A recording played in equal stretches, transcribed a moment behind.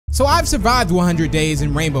So I've survived 100 days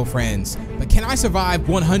in Rainbow Friends, but can I survive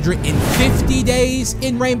 150 days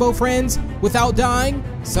in Rainbow Friends without dying?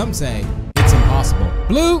 Some say it's impossible.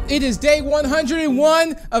 Blue, it is day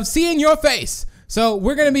 101 of seeing your face. So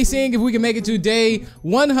we're gonna be seeing if we can make it to day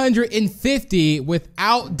 150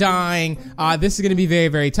 without dying. This is gonna be very,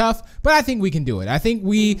 very tough, but I think we can do it. I think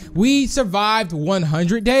we survived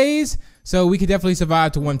 100 days, so we could definitely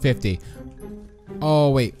survive to 150. Oh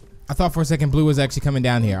wait, I thought for a second Blue was actually coming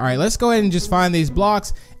down here. All right, let's go ahead and just find these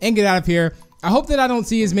blocks and get out of here. I hope that I don't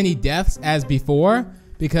see as many deaths as before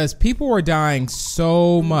because people were dying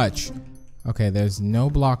so much. Okay, there's no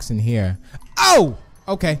blocks in here. Oh,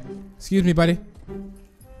 okay. Excuse me, buddy.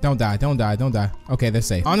 Don't die, don't die, don't die. Okay, they're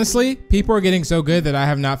safe. Honestly, people are getting so good that I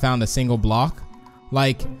have not found a single block.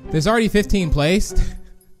 Like, there's already 15 placed.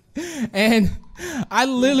 And I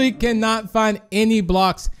literally cannot find any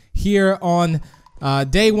blocks here on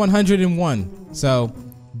day 101. So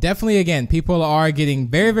definitely, again, people are getting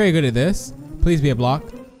very, very good at this. Please be a block.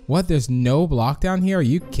 What? There's no block down here? Are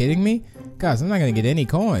you kidding me? Guys, I'm not gonna get any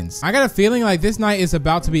coins. I got a feeling like this night is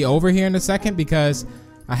about to be over here in a second because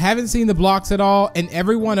I haven't seen the blocks at all and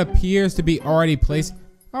everyone appears to be already placed.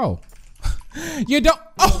 Oh, you don't.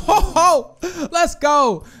 Oh, let's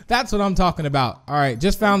go. That's what I'm talking about. All right,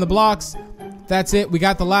 just found the blocks. That's it. We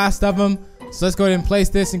got the last of them. So let's go ahead and place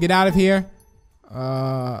this and get out of here.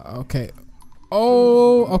 Okay.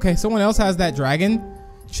 Oh, okay. Someone else has that dragon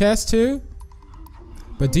chest too.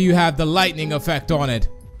 But do you have the lightning effect on it?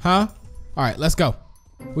 Huh? All right, let's go.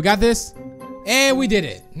 We got this and we did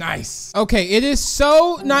it. Nice. Okay, it is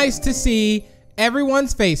so nice to see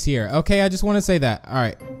everyone's face here. Okay, I just want to say that. All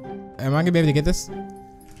right. Am I gonna be able to get this?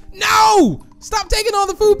 No! Stop taking all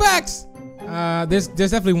the food packs. There's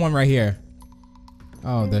definitely one right here.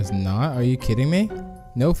 Oh, there's not. Are you kidding me?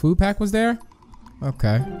 No food pack was there?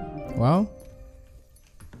 Okay. Well.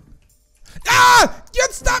 Ah! You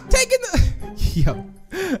stop taking the. Yo,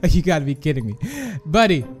 you gotta be kidding me,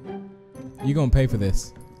 buddy. You gonna pay for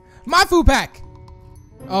this? My food pack.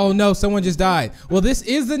 Oh no, someone just died. Well, this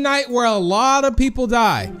is the night where a lot of people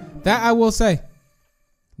die. That I will say.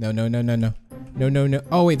 No, no, no, no, no, no, no, no.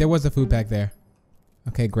 Oh wait, there was a food pack there.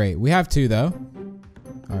 Okay, great. We have two though.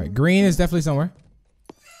 All right, green is definitely somewhere.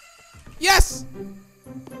 Yes.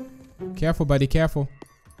 Careful, buddy, careful.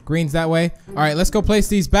 Green's that way. All right, let's go place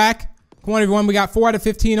these back. Come on, everyone. We got 4 out of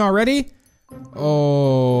 15 already.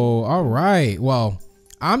 Oh, all right. Well,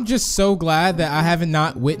 I'm just so glad that I haven't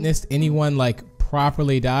not witnessed anyone like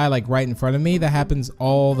properly die like right in front of me. That happens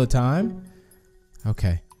all the time.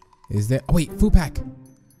 Okay. Is there? Oh, wait, food pack.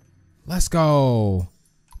 Let's go.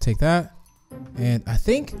 Take that. And I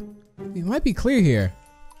think it might be clear here.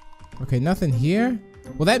 Okay, nothing here.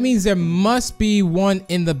 Well, that means there must be one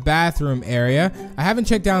in the bathroom area. I haven't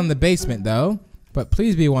checked down in the basement though, but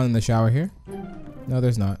please be one in the shower here. No,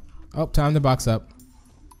 there's not. Oh, time to box up.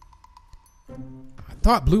 I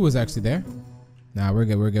thought blue was actually there. Nah, we're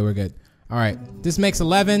good, we're good, we're good. All right, this makes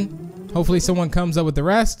 11. Hopefully someone comes up with the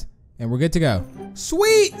rest and we're good to go.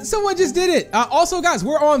 Sweet, someone just did it. Also guys,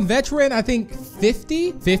 we're on veteran, I think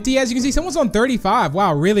 50 as you can see. Someone's on 35.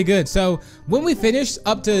 Wow, really good. So when we finish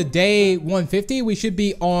up to day 150, we should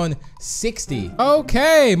be on 60.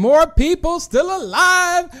 Okay, more people still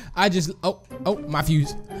alive. I just, oh, my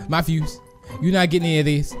fuse. You're not getting any of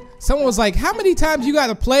these. Someone was like, how many times you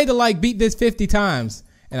gotta play to like beat this 50 times?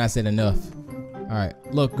 And I said enough. All right,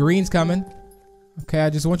 look, green's coming. Okay, I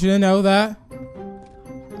just want you to know that.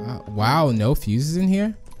 Wow, no fuses in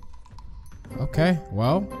here. Okay,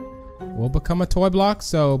 well, we'll become a toy block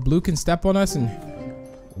so blue can step on us and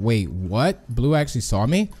wait, what? Blue actually saw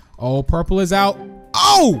me? Oh, purple is out.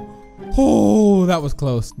 Oh, that was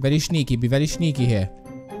close. Very sneaky, be very sneaky here.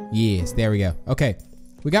 Yes, there we go. Okay,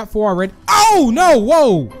 we got 4 already. Oh no,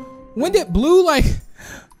 whoa. When did blue like,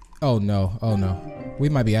 oh no, we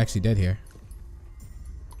might be actually dead here.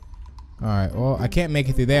 All right, well, I can't make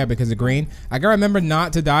it through there because of green. I gotta remember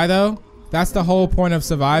not to die though. That's the whole point of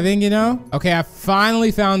surviving, you know? Okay, I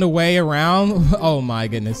finally found a way around. Oh my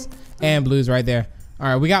goodness. And blue's right there. All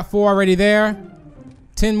right, we got 4 already there.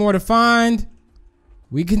 10 more to find.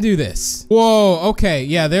 We can do this. Whoa, okay.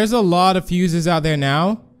 Yeah, there's a lot of fuses out there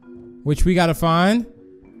now, which we gotta find.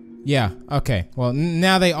 Yeah, okay. Well,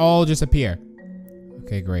 now they all just appear.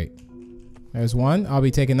 Okay, great. There's one. I'll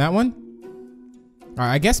be taking that one. All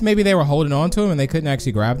right, I guess maybe they were holding on to him and they couldn't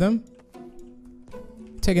actually grab them.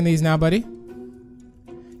 Taking these now, buddy.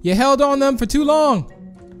 You held on them for too long.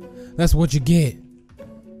 That's what you get.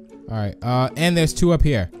 All right, and there's 2 up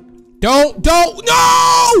here. Don't, no!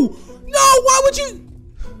 No, why would you?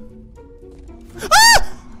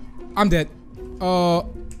 Ah! I'm dead.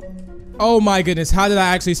 Oh my goodness, how did I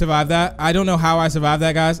actually survive that? I don't know how I survived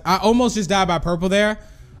that, guys. I almost just died by purple there.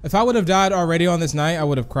 If I would have died already on this night, I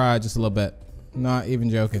would have cried just a little bit. Not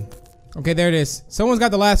even joking. Okay, there it is. Someone's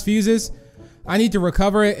got the last fuses. I need to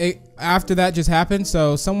recover it after that just happened,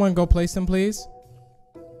 so someone go place them, please.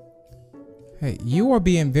 Hey, you are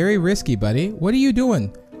being very risky, buddy. What are you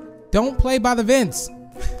doing? Don't play by the vents.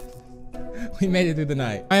 We made it through the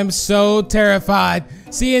night. I am so terrified.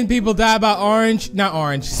 Seeing people die by orange.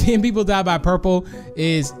 Seeing people die by purple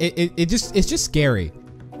is it's just scary.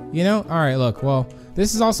 You know? All right, look. Well,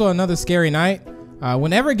 this is also another scary night.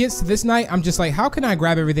 Whenever it gets to this night, I'm just like, how can I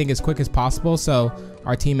grab everything as quick as possible so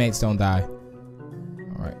our teammates don't die?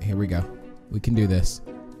 All right, here we go. We can do this.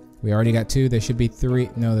 We already got 2. There should be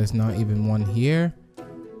 3. No, there's not even 1 here.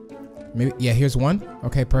 Maybe, yeah, here's 1.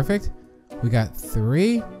 Okay, perfect. We got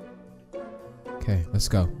 3. Okay, let's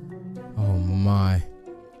go. Oh my.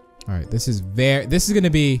 All right, this is gonna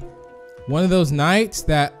be one of those nights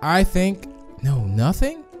that I think, no,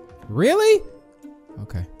 nothing? Really?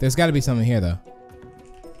 Okay, there's gotta be something here though.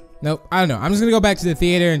 Nope, I don't know. I'm just gonna go back to the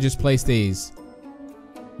theater and just place these.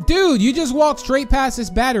 Dude, you just walked straight past this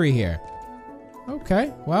battery here.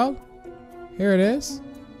 Okay, well, here it is.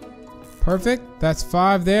 Perfect, that's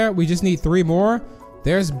 5 there. We just need 3 more.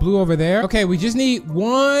 There's blue over there. Okay, we just need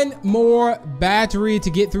 1 more battery to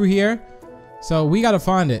get through here. So we gotta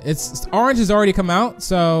find it. It's orange has already come out,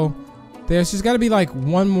 so there's just gotta be like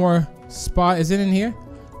 1 more spot. Is it in here?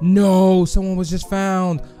 No, someone was just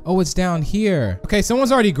found. Oh, it's down here. Okay,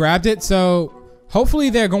 someone's already grabbed it, so hopefully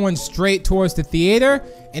they're going straight towards the theater.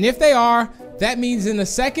 And if they are, that means in a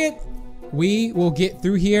second, we will get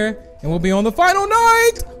through here and we'll be on the final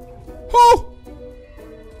night. Oh!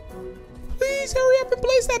 Please hurry up and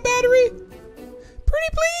place that battery. Pretty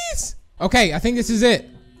please. Okay, I think this is it.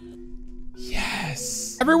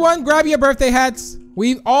 Yes. Everyone, grab your birthday hats.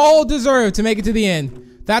 We all deserve to make it to the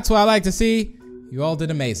end. That's what I like to see. You all did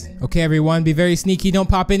amazing. Okay, everyone, be very sneaky. Don't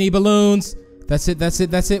pop any balloons. That's it, that's it,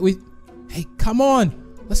 that's it. Hey, come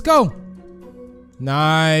on. Let's go.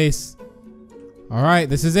 Nice. All right,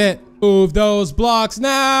 this is it. Move those blocks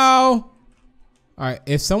now. All right,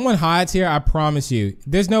 if someone hides here, I promise you,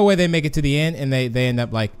 there's no way they make it to the end and they end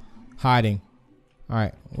up like hiding. All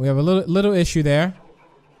right, we have a little issue there.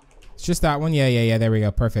 It's just that one. Yeah, there we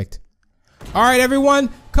go. Perfect. All right, everyone,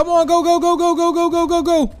 come on, go, go, go, go, go, go, go, go,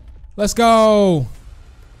 go. Let's go.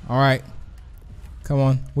 All right, come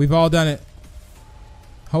on. We've all done it.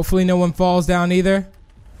 Hopefully no one falls down either.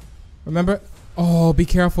 Remember? Oh, be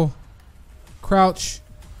careful. Crouch.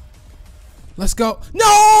 Let's go.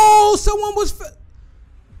 No, someone was...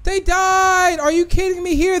 They died. Are you kidding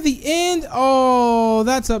me? Here at the end? Oh,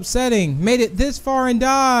 that's upsetting. Made it this far and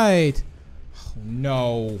died. Oh,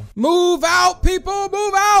 no. Move out, people.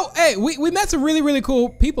 Move out. Hey, we met some really, really cool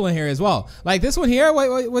people in here as well. Like this one here.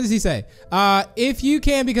 Wait, what does he say? If you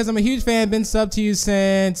can, because I'm a huge fan, been subbed to you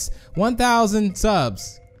since 1,000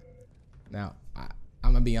 subs. Now,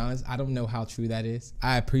 I'm gonna be honest, I don't know how true that is.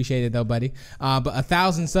 I appreciate it though, buddy. But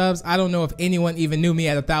 1,000 subs, I don't know if anyone even knew me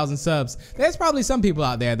at 1,000 subs. There's probably some people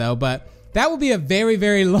out there though, but that would be a very,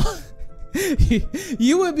 very long,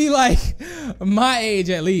 you would be like my age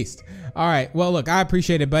at least. All right, well look, I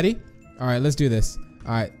appreciate it, buddy. All right, let's do this.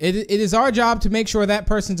 All right, it is our job to make sure that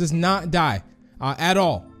person does not die at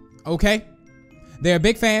all, okay? They're a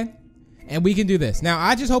big fan and we can do this. Now,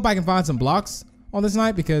 I just hope I can find some blocks on this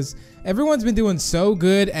night because everyone's been doing so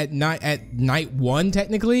good at night 1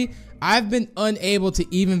 technically. I've been unable to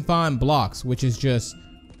even find blocks, which is just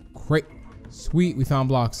great. Sweet, we found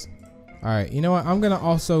blocks. All right, you know what? I'm gonna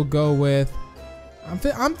also go with,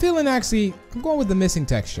 I'm feeling actually, I'm going with the missing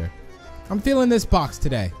texture. I'm feeling this box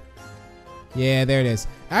today. Yeah, there it is.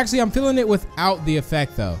 Actually, I'm feeling it without the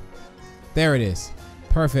effect though. There it is.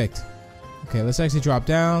 Perfect. Okay, let's actually drop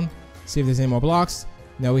down, see if there's any more blocks.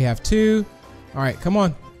 No, we have 2. All right, come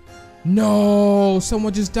on. No,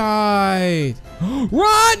 someone just died. Run!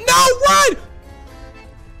 No, run!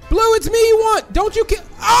 Blue, it's me you want. Don't you kill.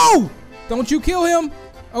 Oh! Don't you kill him.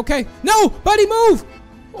 Okay. No, buddy, move.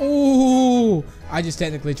 Oh, I just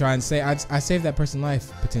technically try and say I saved that person's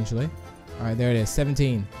life potentially. All right, there it is.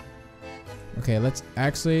 17. Okay, let's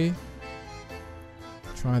actually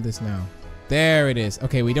try this now. There it is.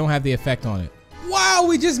 Okay, we don't have the effect on it. Wow,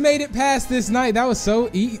 we just made it past this night. That was so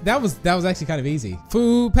that was actually kind of easy.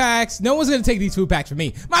 Food packs. No one's gonna take these food packs from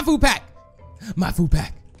me. My food pack. My food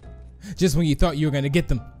pack. Just when you thought you were gonna get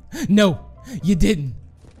them. No, you didn't.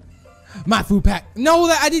 My food pack. No,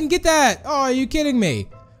 I didn't get that. Oh, are you kidding me?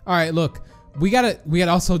 All right, look. We gotta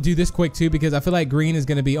also do this quick too because I feel like green is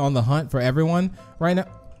gonna be on the hunt for everyone right now.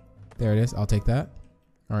 There it is. I'll take that.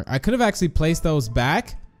 All right. I could have actually placed those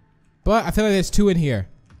back. But I feel like there's 2 in here.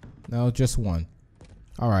 No, just 1.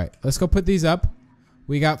 All right, let's go put these up.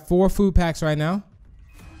 We got 4 food packs right now.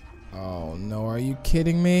 Oh no, are you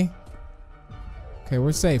kidding me? Okay,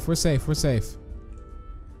 we're safe, we're safe, we're safe.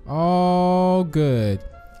 Oh, good.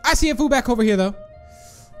 I see a food pack over here though.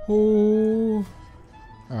 Oh.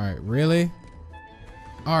 All right, really?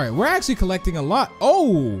 All right, we're actually collecting a lot.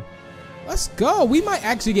 Oh, let's go. We might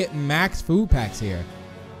actually get max food packs here.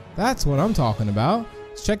 That's what I'm talking about.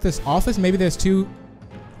 Let's check this office. Maybe there's 2.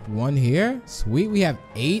 1 here. Sweet, we have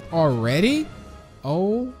 8 already.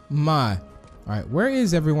 Oh my. All right, where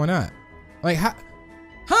is everyone at? Like, huh?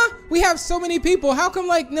 We have so many people. How come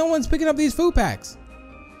like no one's picking up these food packs?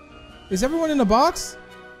 Is everyone in the box?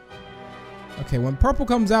 Okay, when purple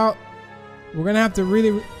comes out, we're gonna have to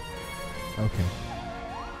really. Okay.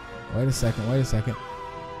 Wait a second. Wait a second.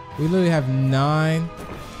 We literally have 9.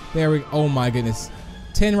 There we. Oh my goodness.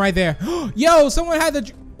 10 right there. Yo, someone had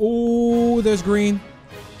the. Oh, there's green.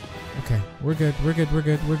 Okay, we're good. We're good. We're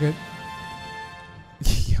good. We're good.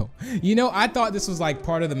 Yo, you know, I thought this was like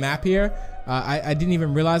part of the map here. I didn't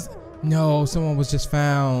even realize. No, someone was just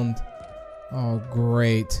found. Oh,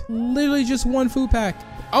 great. Literally just 1 food pack.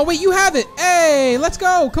 Oh, wait, you have it. Hey, let's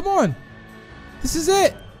go. Come on. This is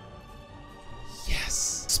it.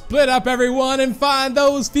 Yes. Split up, everyone, and find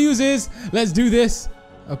those fuses. Let's do this.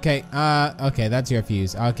 Okay, okay, that's your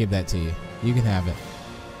fuse. I'll give that to you. You can have it.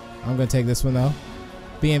 I'm gonna take this one, though.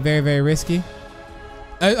 Being very, very risky.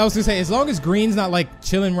 I was gonna say, as long as green's not like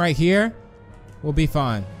chilling right here, we'll be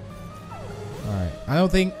fine. All right.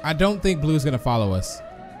 I don't think blue's gonna follow us.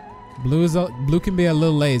 Blue can be a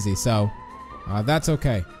little lazy, so that's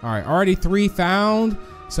okay. All right, already 3 found.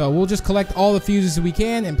 So we'll just collect all the fuses we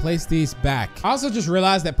can and place these back. I also just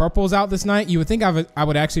realized that purple's out this night. You would think I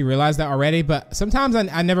would actually realize that already, but sometimes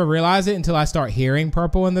I never realize it until I start hearing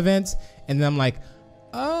purple in the vents, and then I'm like,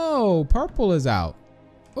 oh, purple is out.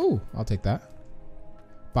 Ooh, I'll take that.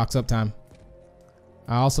 Box up time.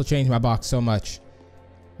 I also changed my box so much.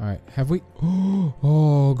 All right, have we?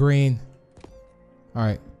 Oh, green. All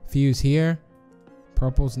right, fuse here.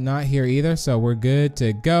 Purple's not here either, so we're good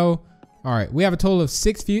to go. All right, we have a total of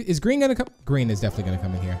 6 fuse. Is green gonna come? Green is definitely gonna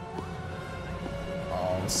come in here.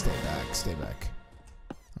 Oh, stay back, stay back.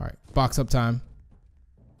 All right, box up time.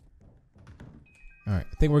 All right,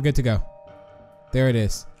 I think we're good to go. There it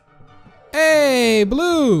is. Hey,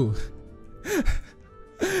 blue.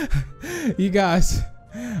 You guys.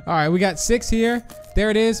 All right, we got 6 here.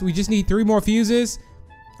 There it is. We just need 3 more fuses.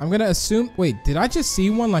 I'm gonna assume. Wait, did I just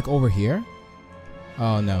see one like over here?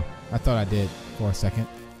 Oh no, I thought I did for a second.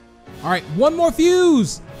 All right, 1 more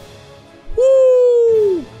fuse.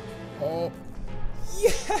 Woo! Oh,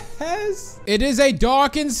 yes. It is a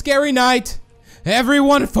dark and scary night.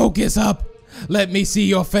 Everyone focus up. Let me see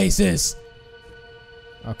your faces.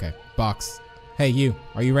 Okay, box. Hey, you.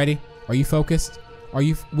 Are you ready? Are you focused?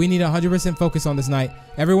 We need 100% focus on this night.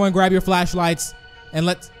 Everyone grab your flashlights and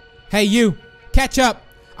let's. Hey, you. Catch up.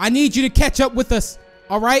 I need you to catch up with us.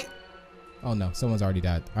 All right? Oh no, someone's already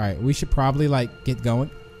died. All right, we should probably like get going.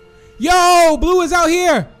 Yo, blue is out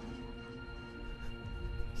here.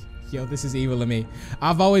 Yo, this is evil of me.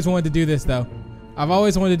 I've always wanted to do this though. I've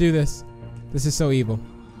always wanted to do this. This is so evil.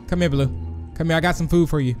 Come here, blue. Come here, I got some food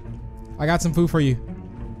for you. I got some food for you.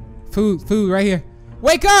 Food right here.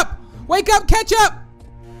 Wake up! Wake up, catch up!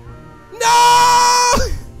 No!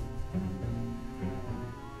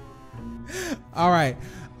 All right,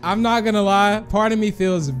 I'm not gonna lie. Part of me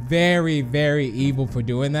feels very, very evil for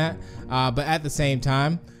doing that. But at the same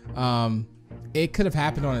time, it could have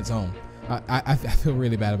happened on its own. I feel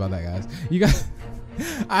really bad about that, guys. You guys,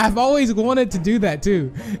 I've always wanted to do that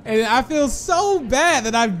too. And I feel so bad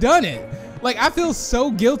that I've done it. Like, I feel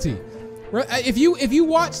so guilty. If you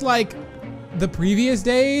watch like the previous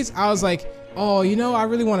days, I was like, oh, you know, I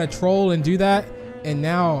really want to troll and do that. And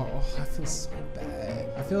now, oh, I feel so bad.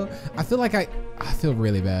 I feel like I feel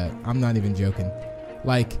really bad. I'm not even joking.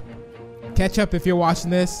 Like, catch up if you're watching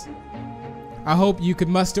this. I hope you could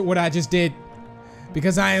muster what I just did,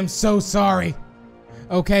 because I am so sorry.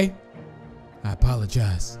 Okay? I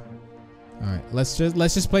apologize. All right, let's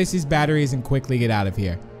just place these batteries and quickly get out of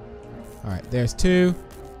here. All right, there's 2.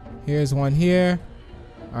 Here's 1 here.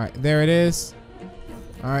 All right, there it is.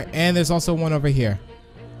 All right, and there's also 1 over here.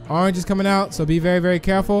 Orange is coming out, so be very, very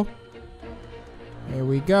careful. Here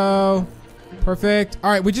we go. Perfect.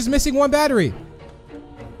 All right, we're just missing 1 battery.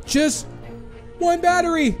 Just 1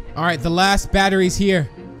 battery. All right, the last battery's here.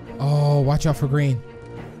 Oh, watch out for green.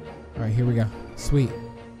 All right, here we go. Sweet.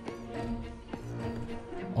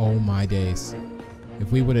 Oh my days.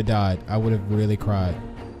 If we would have died, I would have really cried.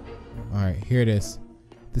 All right, here it is.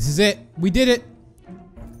 This is it. We did it.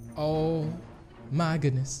 Oh my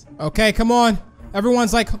goodness. Okay, come on.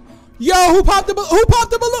 Everyone's like, yo, who popped the balloon? Who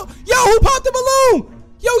popped the balloon? Yo, who popped the balloon?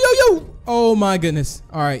 Yo, yo, yo. Oh my goodness.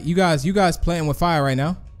 All right, you guys playing with fire right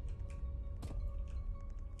now.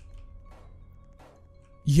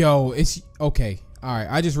 Yo, it's okay. All right,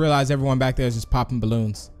 I just realized everyone back there is just popping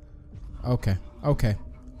balloons. Okay, okay.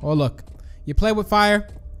 Oh, look. You play with fire,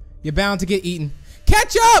 you're bound to get eaten.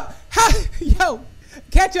 Ketchup! Yo,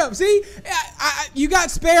 ketchup, see? You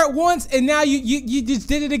got spared once, and now you just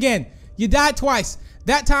did it again. You died twice.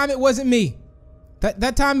 That time it wasn't me.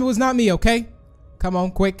 That time it was not me, okay? Come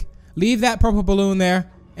on, quick. Leave that purple balloon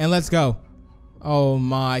there, and let's go. Oh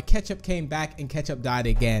my, ketchup came back, and ketchup died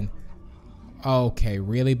again. Okay,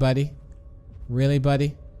 really, buddy? Really,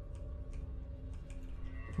 buddy?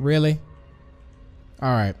 Really?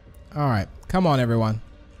 All right. All right. Come on, everyone.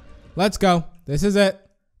 Let's go. This is it.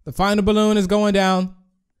 The final balloon is going down.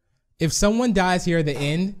 If someone dies here at the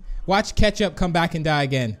end, watch ketchup come back and die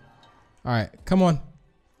again. All right. Come on.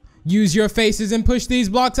 Use your faces and push these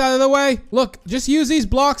blocks out of the way. Look, just use these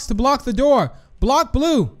blocks to block the door. Block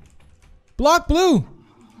blue. Block blue.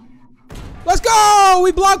 Let's go.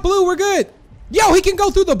 We blocked blue. We're good. Yo, he can go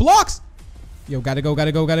through the blocks. Yo, gotta go,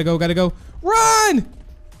 gotta go, gotta go, gotta go. Run!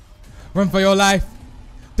 Run for your life.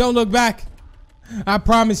 Don't look back. I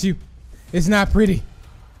promise you, it's not pretty.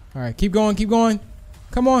 All right, keep going, keep going.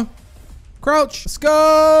 Come on. Crouch. Let's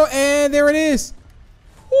go. And there it is.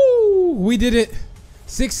 Woo, we did it.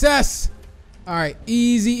 Success. All right,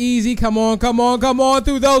 easy, easy. Come on, come on, come on.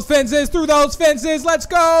 Through those fences, through those fences. Let's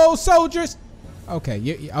go, soldiers.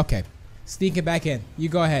 Okay, okay. Sneak it back in. You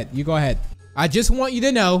go ahead, you go ahead. I just want you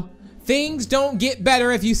to know, things don't get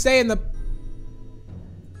better if you stay in the...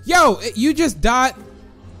 Yo, you just died.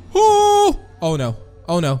 Oh no.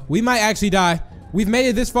 Oh no. We might actually die. We've made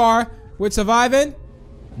it this far. We're surviving.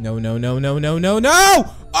 No, no, no, no, no, no, no.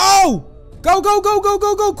 Oh! Go, go, go, go,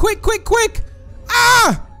 go, go. Quick, quick, quick.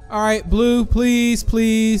 Ah! All right, blue, please,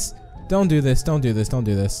 please. Don't do this. Don't do this. Don't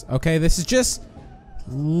do this. Okay, this is just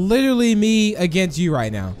literally me against you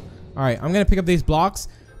right now. All right, I'm going to pick up these blocks.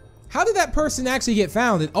 How did that person actually get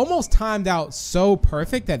found? It almost timed out so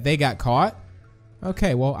perfect that they got caught.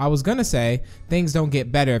 Okay, well, I was gonna say things don't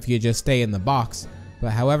get better if you just stay in the box.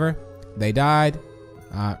 But however, they died.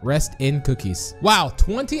 Rest in cookies. Wow,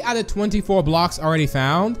 20 out of 24 blocks already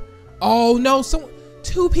found. Oh no, so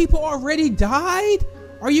 2 people already died?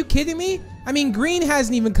 Are you kidding me? I mean, green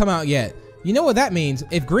hasn't even come out yet. You know what that means?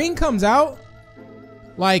 If green comes out,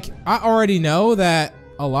 like, I already know that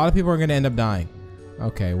a lot of people are gonna end up dying.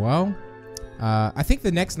 Okay, well, I think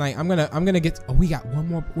the next night I'm gonna get, oh, we got one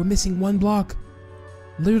more. We're missing 1 block.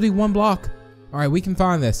 Literally 1 block. All right, we can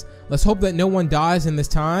find this. Let's hope that no one dies in this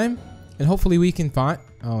time, and hopefully we can find,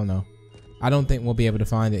 oh no. I don't think we'll be able to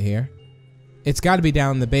find it here. It's gotta be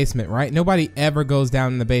down in the basement, right? Nobody ever goes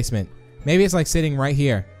down in the basement. Maybe it's like sitting right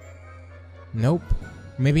here. Nope.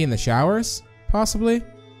 Maybe in the showers, possibly?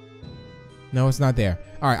 No, it's not there.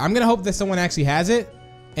 All right, I'm gonna hope that someone actually has it,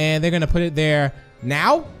 and they're gonna put it there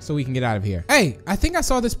now so we can get out of here. Hey, I think I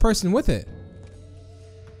saw this person with it.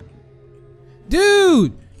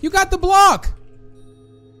 Dude, you got the block.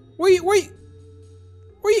 Where you,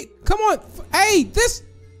 come on. Hey, this,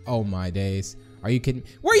 oh my days. Are you kidding?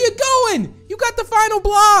 Where are you going? You got the final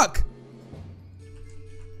block.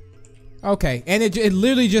 Okay, and it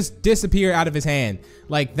literally just disappeared out of his hand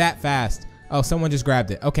like that fast. Oh, someone just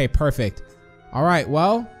grabbed it. Okay, perfect. All right,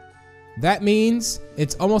 well, that means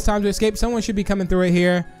it's almost time to escape. Someone should be coming through it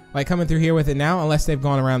here, like coming through here with it now, unless they've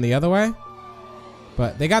gone around the other way.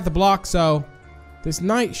 But they got the block, so this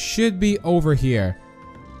night should be over here.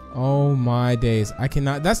 Oh my days. I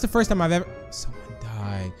cannot, that's the first time I've ever, someone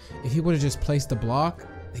died. If he would have just placed the block,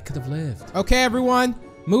 they could have lived. Okay, everyone,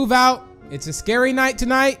 move out. It's a scary night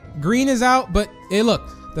tonight. Green is out, but hey, look,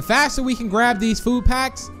 the faster we can grab these food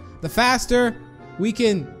packs, the faster we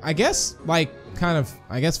can, I guess, like, kind of,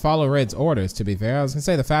 I guess, follow Red's orders, to be fair. I was gonna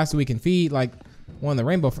say the faster we can feed, like, one of the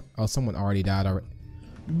rainbow, oh, someone already died already.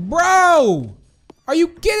 Bro, are you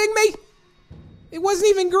kidding me? It wasn't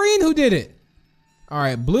even green who did it. All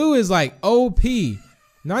right, blue is like OP.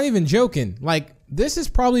 Not even joking. Like, this has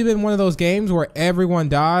probably been one of those games where everyone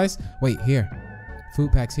dies. Wait, here.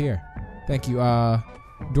 Food packs here. Thank you, I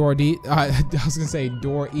was gonna say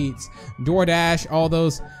Door Eats. DoorDash, all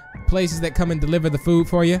those places that come and deliver the food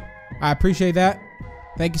for you. I appreciate that.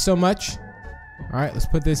 Thank you so much. All right, let's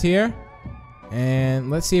put this here. And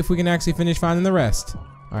let's see if we can actually finish finding the rest.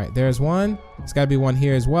 All right, there's one. There's gotta be one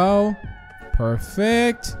here as well.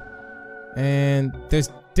 Perfect. And there's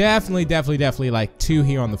definitely like 2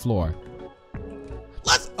 here on the floor.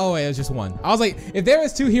 Oh wait, it was just one. I was like, if there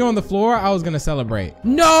was 2 here on the floor, I was gonna celebrate.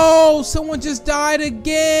 No, someone just died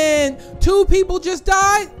again. 2 people just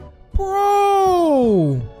died?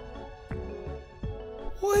 Bro.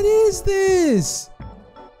 What is this?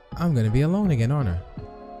 I'm gonna be alone again, aren't I?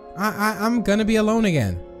 I'm gonna be alone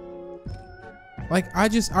again. Like, I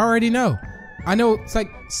already know. I know it's like,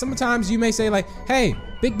 sometimes you may say like, hey,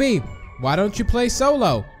 Bigb, why don't you play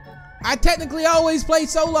solo? I technically always play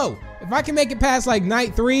solo. If I can make it past like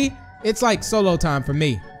night 3, it's like solo time for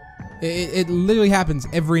me. It literally happens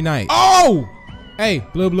every night. Oh! Hey,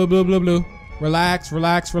 blue. Relax.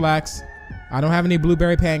 I don't have any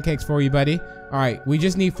blueberry pancakes for you, buddy. All right, we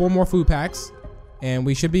just need 4 more food packs and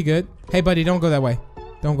we should be good. Hey, buddy, don't go that way.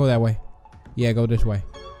 Don't go that way. Yeah, go this way.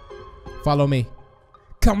 Follow me.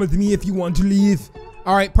 Come with me if you want to leave.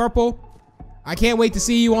 All right, Purple. I can't wait to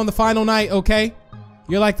see you on the final night, okay?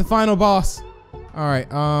 You're like the final boss. All right,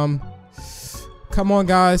 come on,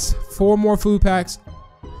 guys. 4 more food packs.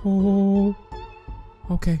 Oh,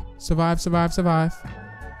 okay. Survive.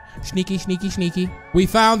 Sneaky. We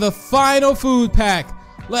found the final food pack.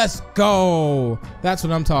 Let's go. That's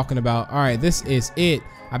what I'm talking about. All right, this is it.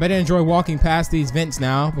 I better enjoy walking past these vents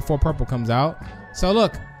now before Purple comes out. So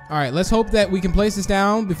look, all right, let's hope that we can place this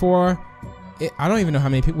down before I don't even know how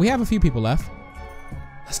many people. We have a few people left.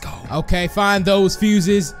 Let's go. Okay, find those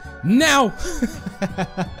fuses now.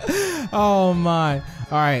 Oh my.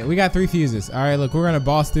 All right, we got 3 fuses. All right, look, we're gonna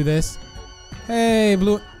boss through this. Hey,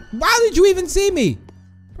 Blue. Why did you even see me?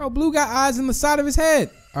 Bro, Blue got eyes in the side of his head.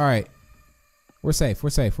 All right. We're safe. All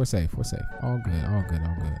good.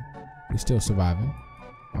 We're still surviving.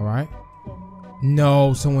 All right.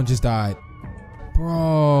 No, someone just died.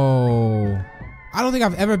 Bro. I don't think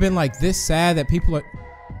I've ever been like this sad that people are...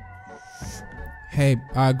 Hey,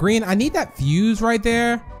 Green, I need that fuse right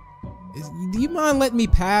there. Do you mind letting me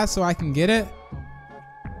pass so I can get it?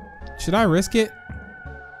 Should I risk it?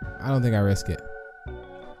 I don't think I risk it.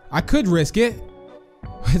 I could risk it.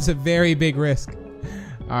 It's a very big risk.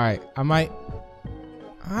 All right,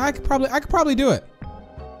 I could probably do it.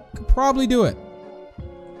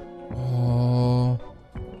 Oh,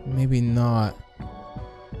 maybe not.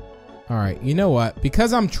 All right, you know what?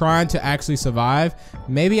 Because I'm trying to actually survive,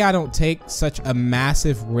 maybe I don't take such a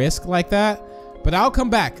massive risk like that, but I'll come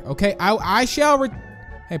back, okay? I shall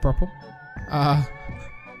Hey, Purple.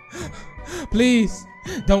 Please,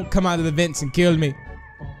 don't come out of the vents and kill me.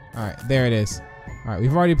 All right, there it is. All right,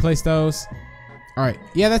 we've already placed those. All right,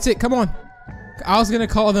 yeah, that's it, come on. I was gonna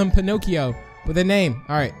call them Pinocchio with a name.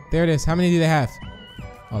 All right, there it is. How many do they have?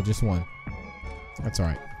 Oh, just 1. That's all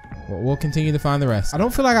right. Well, we'll continue to find the rest. I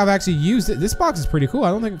don't feel like I've actually used it. This box is pretty cool.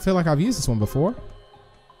 I don't feel like I've used this one before.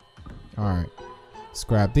 All right, let's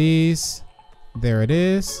grab these. There it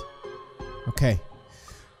is. Okay.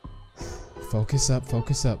 Focus up.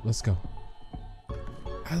 Let's go.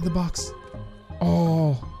 Out of the box.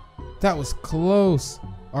 Oh, that was close.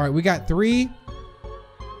 All right, we got 3.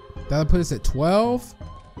 That'll put us at 12.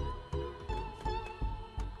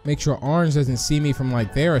 Make sure Orange doesn't see me from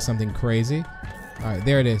like there or something crazy. All right,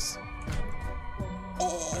 there it is.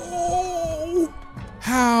 Oh,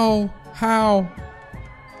 how?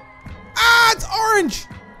 Ah, it's Orange.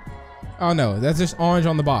 Oh no, that's just Orange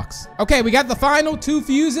on the box. Okay, we got the final 2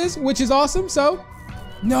 fuses, which is awesome. So,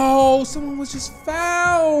 no, someone was just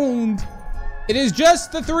found. It is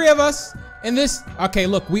just the 3 of us in this. Okay,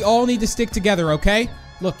 look, we all need to stick together, okay?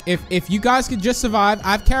 Look, if you guys could just survive,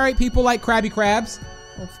 I've carried people like Krabby Krabs.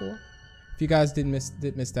 Oh, 4. If you guys did miss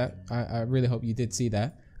that, I really hope you did see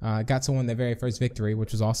that. Got someone their very first victory,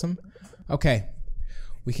 which was awesome. Okay,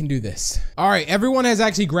 we can do this. All right, everyone has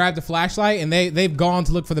actually grabbed a flashlight and they've gone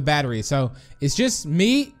to look for the battery. So it's just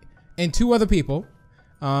me and 2 other people.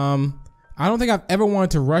 I don't think I've ever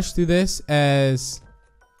wanted to rush through this as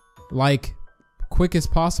like quick as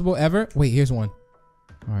possible ever. Wait, here's one.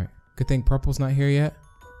 All right, good thing Purple's not here yet.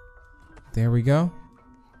 There we go.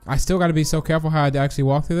 I still got to be so careful how I actually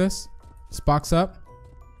walk through this. Let's box up.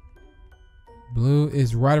 Blue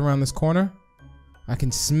is right around this corner. I can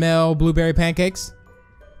smell blueberry pancakes.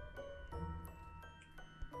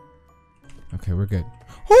 Okay, we're good.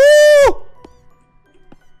 Oh!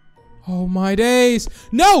 Oh my days.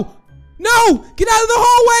 No! No! Get out of the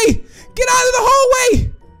hallway! Get out of the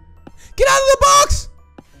hallway! Get out of the box!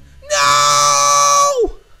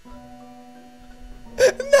 No!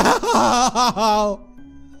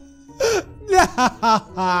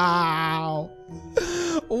 No!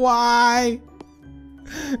 Why?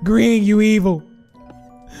 Green, you evil.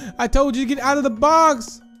 I told you to get out of the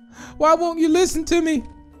box. Why won't you listen to me?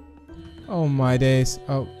 Oh my days.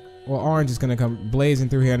 Oh, well, Orange is gonna come blazing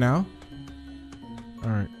through here now. All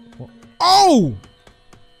right. Well, oh!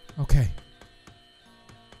 Okay.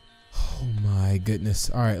 Oh my goodness.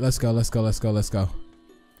 All right, let's go. Let's go. Let's go. Let's go. All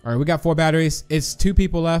right, we got 4 batteries. It's 2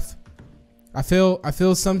 people left. I feel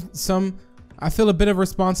a bit of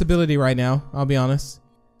responsibility right now. I'll be honest.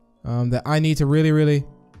 That I need to really.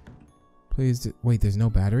 Please. Wait, there's no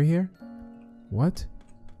battery here? What?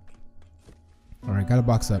 All right, gotta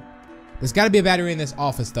box up. There's gotta be a battery in this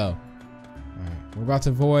office though. All right, we're about to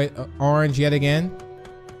avoid orange yet again.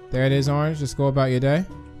 There it is, orange. Just go about your day.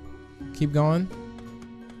 Keep going.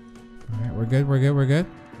 All right, we're good. We're good. We're good.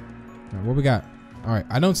 All right, what we got? All right,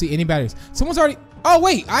 I don't see any batteries. Someone's already. Oh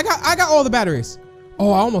wait, I got all the batteries.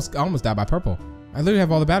 Oh, I almost died by purple. I literally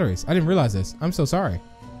have all the batteries. I didn't realize this. I'm so sorry.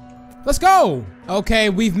 Let's go. Okay,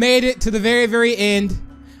 we've made it to the very end.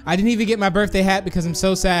 I didn't even get my birthday hat because I'm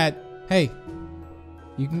so sad. Hey,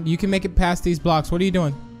 you can make it past these blocks. What are you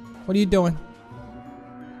doing? What are you doing?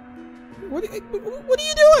 What are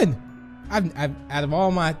you doing? I've out of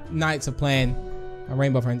all my nights of playing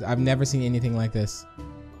Rainbow Friends, I've never seen anything like this.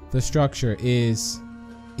 The structure is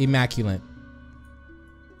immaculate.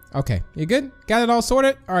 Okay, you good? Got it all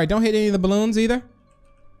sorted? All right, don't hit any of the balloons either.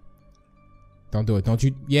 Don't do it, don't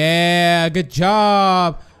you? Yeah, good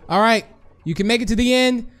job. All right, you can make it to the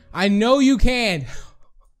end. I know you can.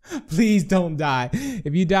 Please don't die.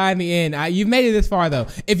 If you die in the end, you've made it this far though.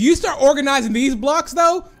 If you start organizing these blocks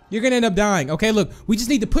though, you're gonna end up dying. Okay, look, we just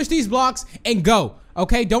need to push these blocks and go.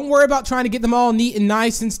 Okay, don't worry about trying to get them all neat and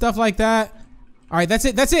nice and stuff like that. All right, that's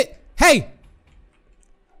it, that's it. Hey.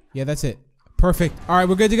 Yeah, that's it. Perfect. All right,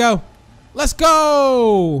 we're good to go. Let's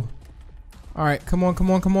go. All right, come on,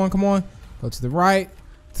 come on, come on, come on. Go to the right,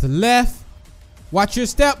 to the left. Watch your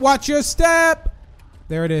step, watch your step.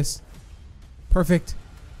 There it is. Perfect.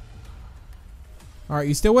 All right,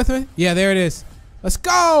 you still with me? Yeah, there it is. Let's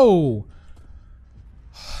go.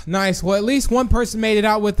 Nice. Well, at least one person made it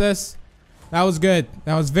out with us. That was good.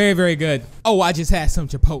 That was very good. Oh, I just had some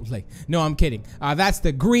Chipotle. No, I'm kidding. That's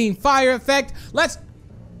the green fire effect. Let's...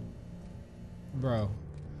 Bro,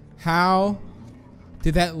 how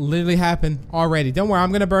did that literally happen already? Don't worry,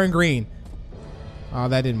 I'm gonna burn green. Oh,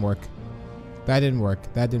 that didn't work. That didn't work.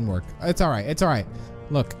 That didn't work. It's all right. It's all right.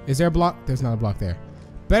 Look, is there a block? There's not a block there.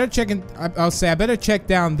 Better check in. I'll say I better check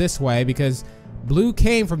down this way because blue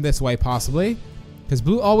came from this way possibly. Because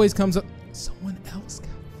blue always comes up. Someone else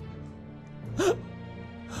got.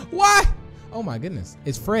 Why? Oh my goodness.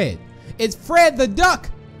 It's Fred. It's Fred the duck.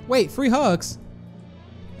 Wait, free hugs.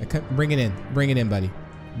 Bring it in. Bring it in, buddy.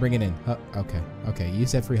 Bring it in. Okay. Okay. You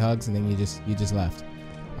said free hugs and then you just left.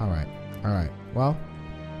 All right. All right. Well,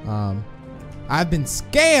 I've been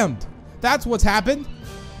scammed. That's what's happened.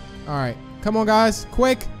 All right. Come on, guys.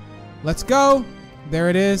 Quick. Let's go. There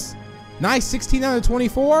it is. Nice. 16 out of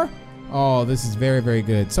 24. Oh, this is very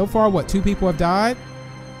good. So far, what? 2 people have died.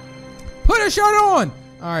 Put a shirt on.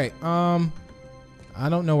 All right. I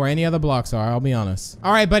don't know where any other blocks are. I'll be honest.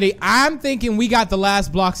 All right, buddy. I'm thinking we got the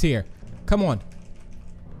last blocks here. Come on.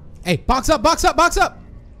 Hey, box up, box up, box up.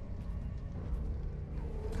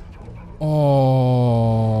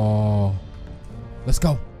 Oh. Let's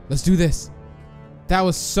go. Let's do this. That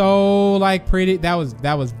was so like pretty. That was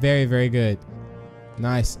very good.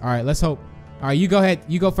 Nice. All right, let's hope. All right, you go ahead.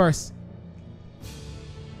 You go first.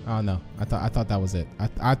 Oh no, I thought that was it.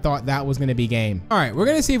 I thought that was gonna be game. All right, we're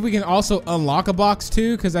gonna see if we can also unlock a box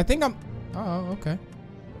too, because I think I'm. Oh, okay,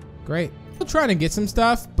 great. We'll try to get some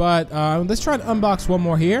stuff, but let's try to unbox one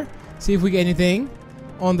more here. See if we get anything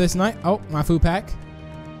on this night. Oh, my food pack.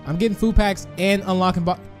 I'm getting food packs and unlocking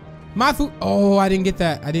box. My food. Oh, I didn't get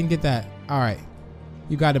that. I didn't get that. All right,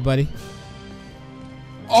 you got it, buddy.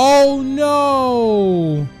 Oh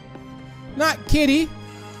no, not Kitty.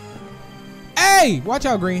 Hey, watch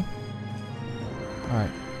out, green. All right,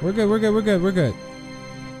 we're good. We're good. We're good. We're good.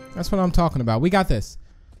 That's what I'm talking about. We got this.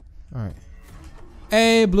 All right.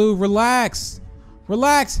 Hey, blue, relax.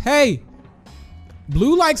 Relax. Hey,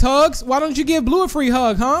 blue likes hugs. Why don't you give blue a free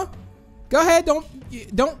hug, huh? Go ahead. Don't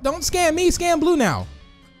scam me. Scam blue now.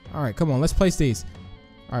 All right, come on. Let's place these.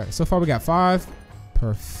 All right. So far, we got 5.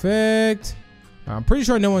 Perfect. I'm pretty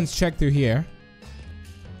sure no one's checked through here.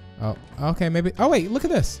 Oh, okay. Maybe. Oh wait, look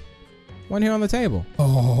at this. One here on the table.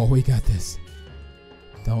 Oh, we got this.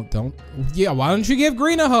 Don't. Yeah, why don't you give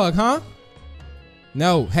green a hug, huh?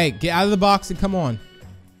 No. Hey, get out of the box and come on.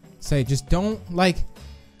 Say, just don't, like,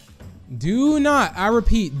 do not, I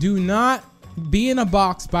repeat, do not be in a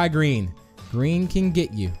box by green. Green can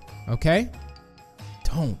get you, okay?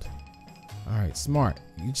 Don't. All right, smart.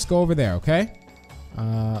 You just go over there, okay?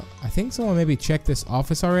 I think someone maybe checked this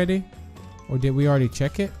office already. Or did we already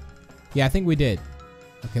check it? Yeah, I think we did.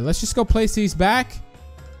 Okay, let's just go place these back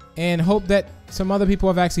and hope that some other people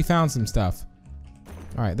have actually found some stuff.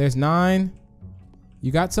 All right, there's 9.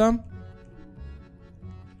 You got some?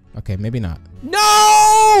 Okay, maybe not.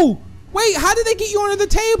 No! Wait, how did they get you under the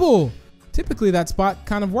table? Typically that spot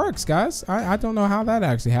kind of works, guys. I don't know how that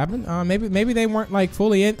actually happened. Maybe they weren't like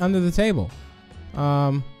fully in under the table.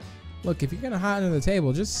 Look, if you're gonna hide under the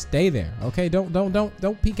table, just stay there. Okay,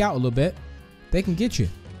 don't peek out a little bit. They can get you.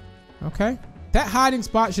 Okay, that hiding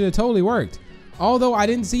spot should have totally worked. Although I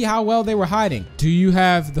didn't see how well they were hiding. Do you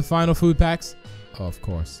have the final food packs? Oh, of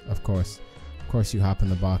course, of course, of course. You hop in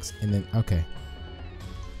the box and then okay.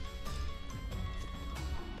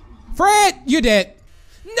 Fred, you're dead.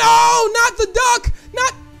 No, not the duck.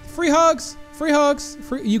 Not free hugs. Free hugs.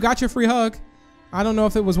 Free. You got your free hug. I don't know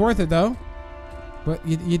if it was worth it though, but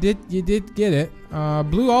you did get it.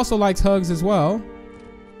 Blue also likes hugs as well.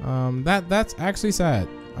 That's actually sad.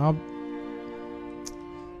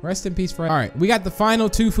 Rest in peace, Fred. All right, we got the final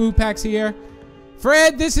 2 food packs here.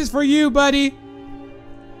 Fred, this is for you, buddy.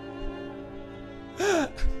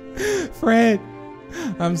 Fred,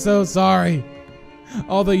 I'm so sorry.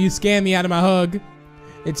 Although you scammed me out of my hug,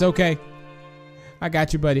 it's okay. I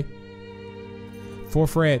got you, buddy. For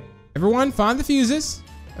Fred. Everyone, find the fuses.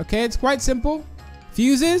 Okay, it's quite simple.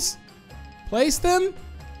 Fuses, place them,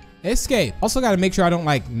 escape. Also got to make sure I don't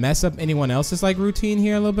like mess up anyone else's like routine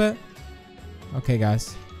here a little bit. Okay,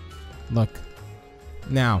 guys. Look.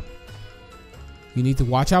 Now, you need to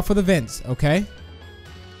watch out for the vents, okay?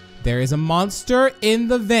 There is a monster in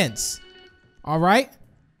the vents. All right?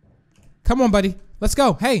 Come on, buddy. Let's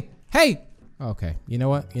go. Hey, hey. Okay, you know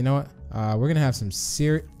what? You know what? We're gonna have some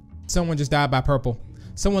serious. Someone just died by purple.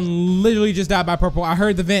 Someone literally just died by purple. I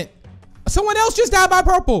heard the vent. Someone else just died by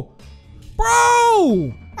purple.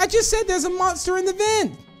 Bro, I just said there's a monster in the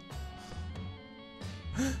vent.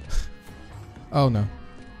 Oh no.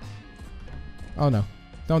 Oh no.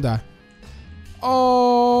 Don't die.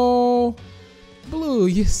 Oh, Blue,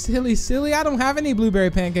 you silly. I don't have any blueberry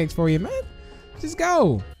pancakes for you, man. Just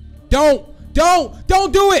go. Don't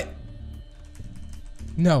do it.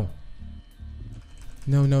 No.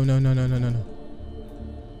 No.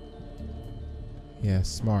 Yeah,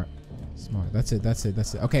 smart. That's it.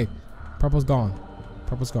 Okay, purple's gone.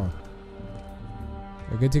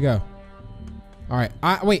 We're good to go. All right.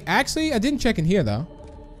 Wait, actually, I didn't check in here though.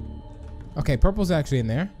 Okay, purple's actually in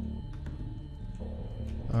there.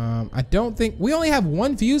 I don't think we only have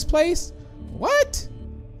 1 fuse place. What?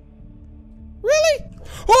 Really?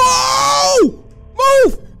 Oh!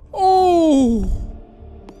 Move! Oh!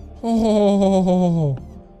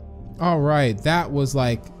 All right, that was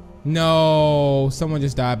like, no, someone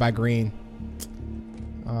just died by green.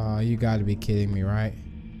 You gotta be kidding me, right?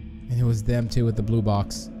 And it was them too with the blue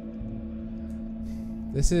box.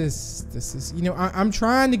 This is, you know, I'm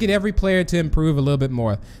trying to get every player to improve a little bit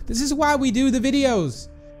more. This is why we do the videos.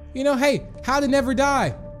 You know, hey, how to never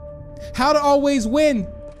die. How to always win.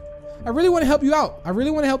 I really want to help you out. I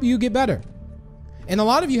really want to help you get better. And a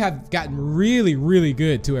lot of you have gotten really, really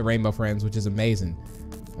good too at Rainbow Friends, which is amazing.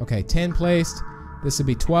 Okay, 10 placed. This would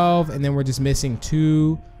be 12, and then we're just missing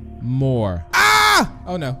 2 more. Ah!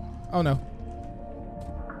 Oh no. Oh no.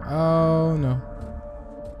 Oh no.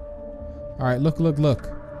 All right, look. All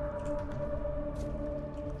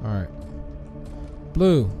right.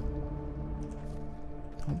 Blue.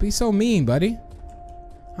 Don't be so mean, buddy.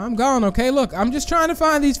 I'm gone, okay? Look, I'm just trying to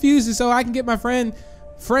find these fuses so I can get my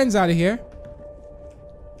friends out of here.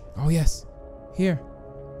 Oh, yes. Here.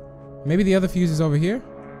 Maybe the other fuse is over here?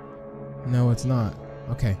 No, it's not.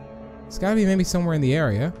 Okay. It's gotta be maybe somewhere in the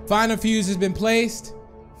area. Final fuse has been placed.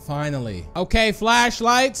 Finally. Okay,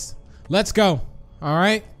 flashlights. Let's go. All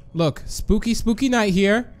right. Look, spooky night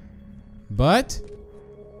here. But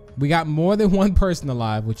we got more than 1 person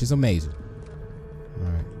alive, which is amazing.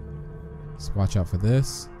 All right. Let's watch out for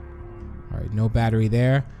this. All right, no battery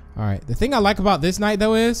there. All right. The thing I like about this night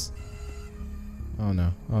though is, oh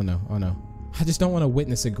no. I just don't want to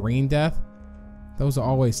witness a green death. Those are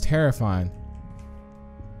always terrifying.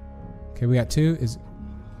 Okay, we got 2.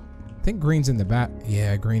 I think green's in the back.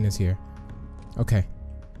 Yeah, green is here. Okay.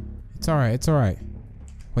 It's all right.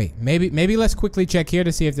 Wait, maybe let's quickly check here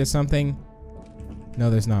to see if there's something. No,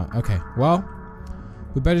 there's not. Okay, well,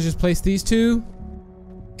 we better just place these 2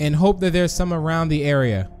 and hope that there's some around the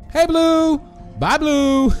area. Hey, Blue. Bye,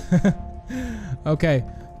 Blue. Okay,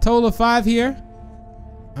 total of 5 here.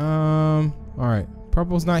 All right,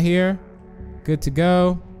 purple's not here. Good to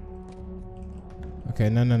go. Okay,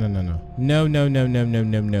 no. No.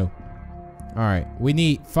 All right, we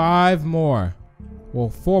need 5 more. Well,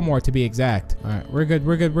 4 more to be exact. All right, we're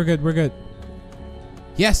good.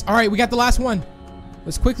 Yes, all right, we got the last one.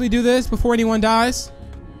 Let's quickly do this before anyone dies.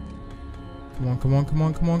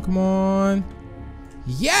 Come on.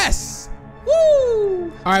 Yes!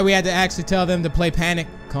 Woo! All right, we had to actually tell them to play Panic,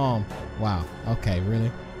 Calm. Wow. Okay,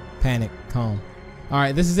 really? Panic, Calm. All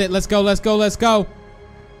right, this is it. Let's go, let's go, let's go.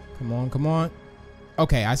 Come on, come on.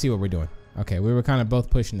 Okay, I see what we're doing. Okay, we were kind of both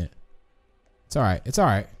pushing it. It's all right. It's all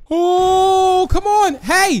right. Oh, come on.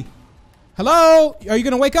 Hey. Hello. Are you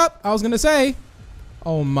going to wake up? I was going to say.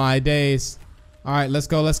 Oh, my days. All right, let's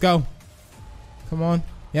go, let's go. Come on.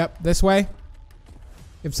 Yep, this way.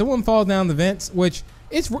 If someone falls down the vents, which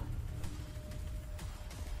it's...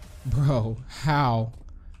 Bro, how?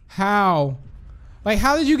 How? Like,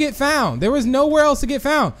 how did you get found? There was nowhere else to get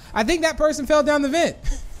found. I think that person fell down the vent.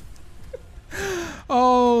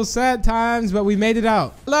 Oh, sad times, but we made it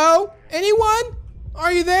out. Hello? Anyone?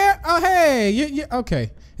 Are you there? Oh, hey. You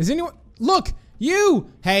okay. Is anyone? Look,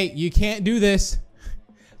 you. Hey, you can't do this.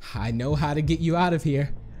 I know how to get you out of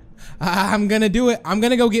here. I'm gonna do it. I'm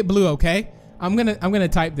gonna go get Blue, okay? I'm gonna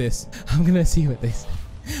type this. I'm gonna see what this.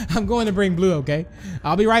 I'm going to bring Blue, okay?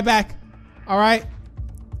 I'll be right back. All right.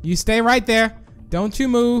 You stay right there. Don't you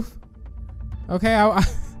move. Okay,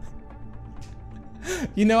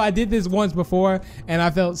 you know, I did this once before and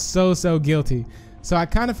I felt so guilty. So I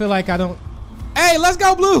kind of feel like I don't. Hey, let's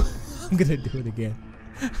go, Blue. I'm gonna do it again.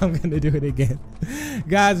 I'm gonna do it again.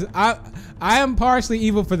 Guys, I am partially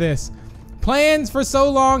evil for this. Plans for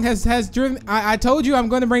so long has driven. I told you I'm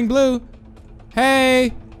gonna bring Blue.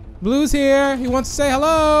 Hey, Blue's here. He wants to say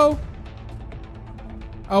hello.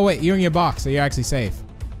 Oh wait, you're in your box, so you're actually safe.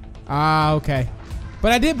 Ah, okay.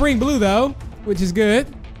 But I did bring Blue though, which is good.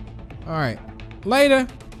 All right. Later.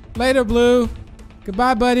 Later, Blue.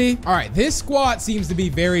 Goodbye, buddy. All right, this squad seems to be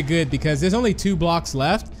very good because there's only 2 blocks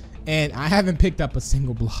left and I haven't picked up a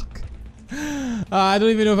single block. I don't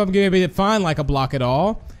even know if I'm gonna be able to find like a block at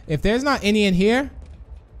all. If there's not any in here.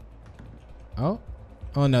 Oh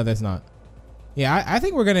no, there's not. Yeah, I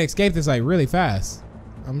think we're gonna escape this like really fast.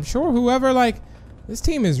 I'm sure whoever this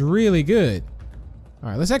team is really good. All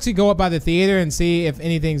right, let's actually go up by the theater and see if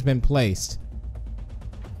anything's been placed.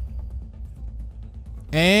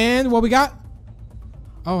 And what we got?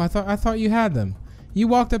 Oh, I thought you had them. You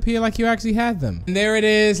walked up here like you actually had them. And there it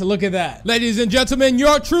is. Look at that. Ladies and gentlemen,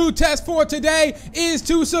 your true test for today is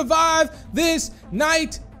to survive this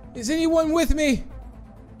night. Is anyone with me?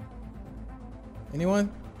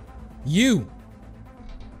 Anyone? You.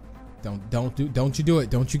 Don't you do it.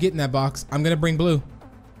 Don't you get in that box. I'm gonna bring Blue.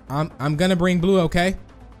 I'm gonna bring Blue, okay?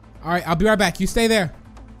 All right, I'll be right back. You stay there.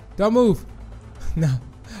 Don't move. No.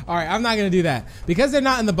 All right, I'm not gonna do that. Because they're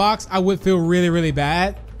not in the box, I would feel really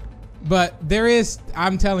bad. But there is,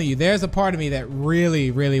 I'm telling you, there's a part of me that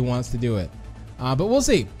really wants to do it. But we'll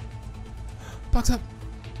see. Box up.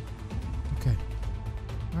 Okay.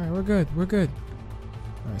 All right, we're good. We're good.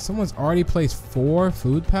 All right, someone's already placed 4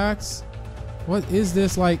 food packs. What is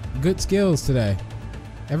this like good skills today?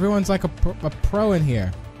 Everyone's like a pro in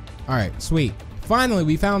here. All right, sweet. Finally,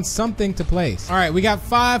 we found something to place. All right, we got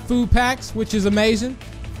 5 food packs, which is amazing.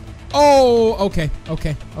 Oh, okay.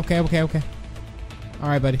 All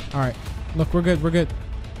right, buddy. All right. Look, we're good. We're good.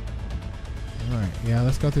 All right. Yeah,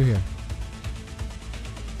 let's go through here.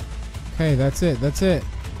 Okay, that's it. That's it.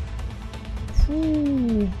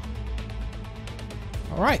 Ooh.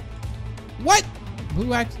 All right. What?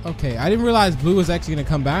 Blue okay, I didn't realize Blue was actually going to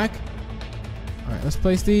come back. All right, let's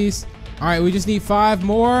place these. All right, we just need 5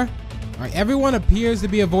 more. All right, everyone appears to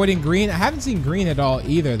be avoiding green. I haven't seen green at all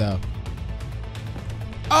either, though.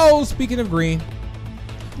 Oh, speaking of green.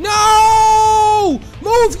 No!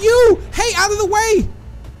 Move you! Hey, out of the way!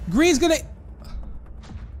 Green's gonna...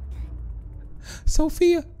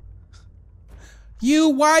 Sophia. You,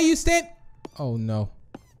 why are you Oh, no.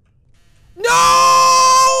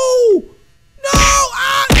 No! No!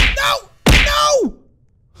 Ah! No! No!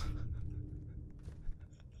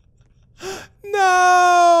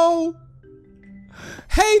 No!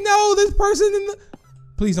 Hey, no! This person in the...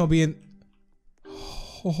 Please don't be in...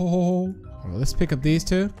 Oh. Well, let's pick up these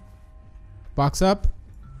 2. Box up.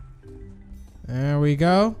 There we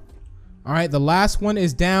go. All right, the last one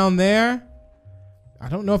is down there. I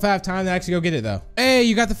don't know if I have time to actually go get it, though. Hey,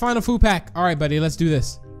 you got the final food pack. All right, buddy, let's do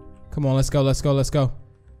this. Come on, let's go.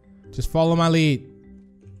 Just follow my lead.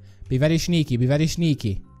 Be very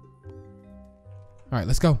sneaky. All right,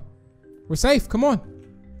 let's go. We're safe. Come on.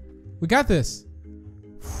 We got this.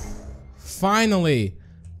 Finally.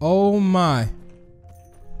 Oh, my.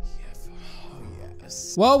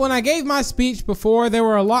 Well, when I gave my speech before, there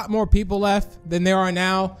were a lot more people left than there are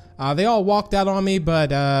now. They all walked out on me,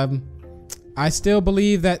 but I still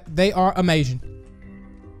believe that they are amazing.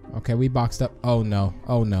 Okay, we boxed up. Oh, no.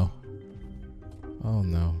 Oh, no. Oh,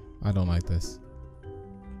 no. I don't like this.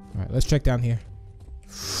 All right, let's check down here.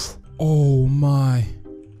 Oh my.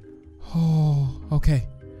 Oh, okay.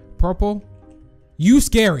 Purple, you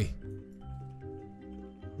scary.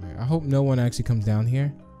 All right, I hope no one actually comes down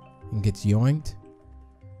here and gets yoinked.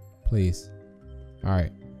 Please. All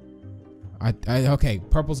right. Okay,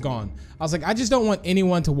 purple's gone. I was like, I just don't want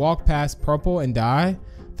anyone to walk past purple and die.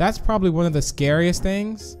 That's probably one of the scariest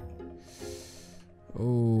things.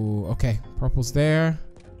 Oh, okay. Purple's there.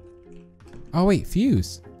 Oh, wait,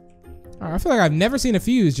 fuse. All right, I feel like I've never seen a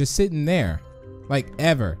fuse just sitting there. Like,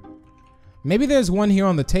 ever. Maybe there's one here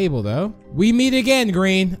on the table, though. We meet again,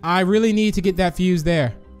 green. I really need to get that fuse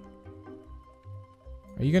there.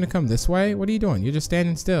 Are you gonna come this way? What are you doing? You're just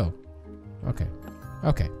standing still. Okay.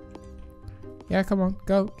 Okay. Yeah, come on.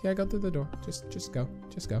 Go. Yeah, go through the door. Just go.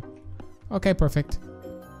 Just go. Okay, perfect.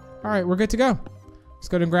 All right, we're good to go. Let's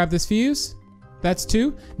go and grab this fuse. That's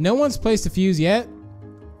 2. No one's placed a fuse yet.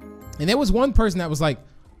 And there was one person that was like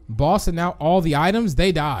bossing out all the items.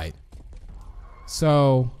 They died.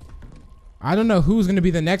 So I don't know who's going to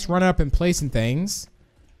be the next runner up and placing things.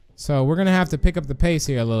 So we're going to have to pick up the pace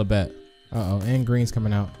here a little bit. Uh-oh, and green's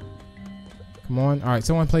coming out. Come on. All right,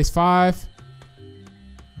 someone place 5.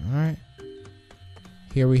 All right.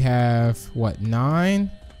 Here we have, what,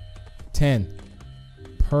 9? 10.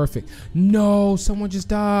 Perfect. No, someone just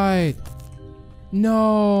died.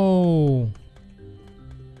 No.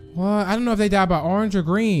 What? I don't know if they died by orange or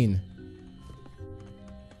green.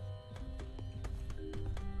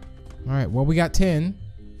 All right, well, we got 10.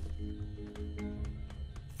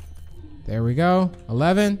 There we go.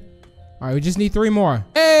 11. All right, we just need 3 more.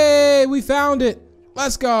 Hey, we found it.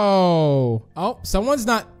 Let's go. Oh,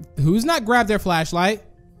 who's not grabbed their flashlight?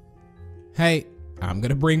 Hey, I'm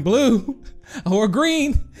gonna bring blue or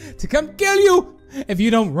green to come kill you if you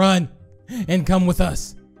don't run and come with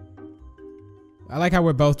us. I like how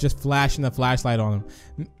we're both just flashing the flashlight on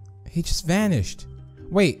him. He just vanished.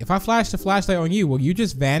 Wait, if I flash the flashlight on you, will you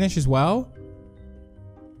just vanish as well?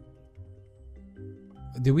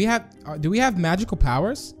 Do we have magical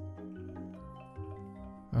powers?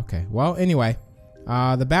 Okay, well, anyway.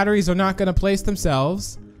 The batteries are not gonna place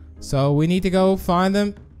themselves, so we need to go find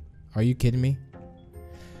them. Are you kidding me?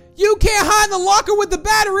 You can't hide in the locker with the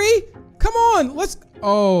battery! Come on, let's...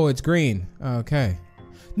 Oh, it's green. Okay.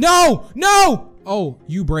 No! No! Oh,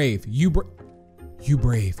 you brave. You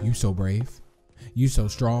brave. You so brave. You so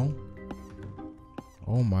strong.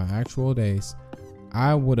 Oh my actual days.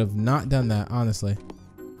 I would have not done that, honestly.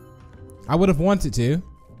 I would have wanted to,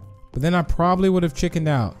 but then I probably would have chickened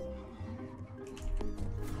out.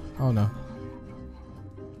 Oh no.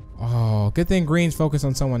 Oh, good thing green's focused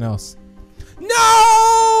on someone else.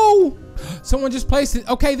 No! Someone just placed it.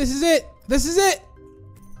 Okay, this is it. This is it.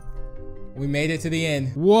 We made it to the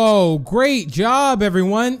end. Whoa, great job,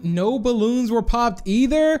 everyone. No balloons were popped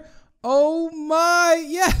either. Oh my,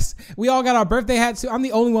 yes. We all got our birthday hats. I'm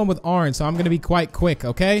the only one with orange, so I'm gonna be quite quick,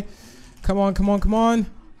 okay? Come on, come on, come on.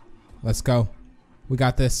 Let's go. We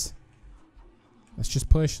got this. Let's just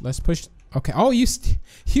push. Let's push. Okay. Oh, you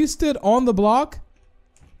stood on the block?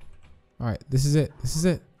 All right, this is it. This is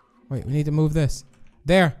it. Wait, we need to move this.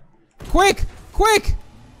 There. Quick, quick.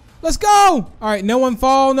 Let's go. All right, no one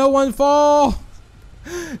fall, no one fall.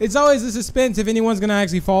 It's always a suspense if anyone's gonna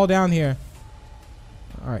actually fall down here.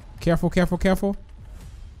 All right, careful, careful, careful.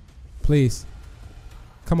 Please.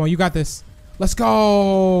 Come on, you got this. Let's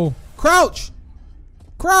go. Crouch.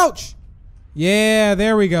 Crouch. Yeah,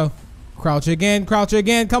 there we go. Crouch again, crouch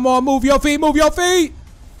again. Come on, move your feet, move your feet.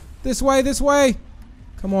 This way, this way.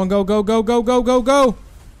 Come on, go, go, go, go, go, go, go.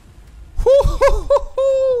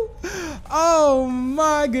 Oh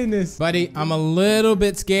my goodness. Buddy, I'm a little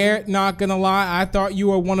bit scared, not gonna lie. I thought you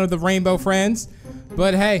were one of the rainbow friends.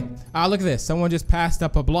 But hey, look at this. Someone just passed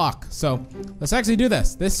up a block. So let's actually do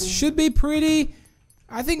this. This should be pretty,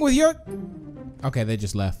 I think with your... Okay, they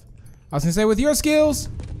just left. I was gonna say with your skills,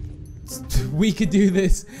 we could do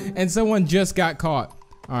this. And someone just got caught.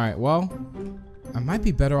 All right, well, I might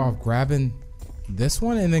be better off grabbing this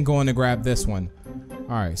one and then going to grab this one.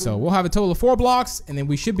 All right, so we'll have a total of 4 blocks and then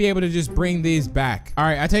we should be able to just bring these back. All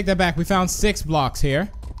right, I take that back. We found 6 blocks here.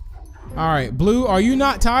 All right, blue, are you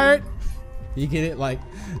not tired? You get it, like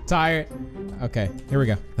tired. Okay, here we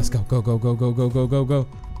go. Let's go, go, go, go, go, go, go, go, go.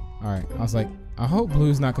 All right, I was like, I hope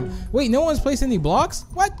blue's not coming. Wait, no one's placed any blocks?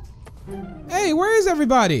 What? Hey, where is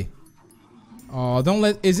everybody? Oh, don't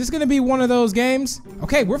let, is this gonna be one of those games?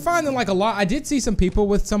 Okay, we're finding like a lot. I did see some people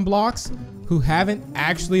with some blocks who haven't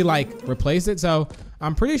actually like replaced it. So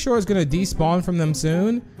I'm pretty sure it's gonna despawn from them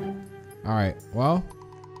soon. All right, well,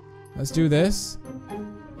 let's do this.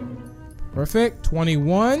 Perfect.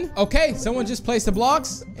 21. Okay, someone just placed the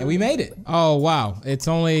blocks and we made it. Oh, wow. It's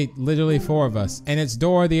only literally 4 of us. And it's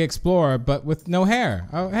Dora the Explorer, but with no hair.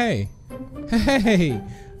 Oh, hey. Hey.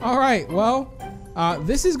 All right, well,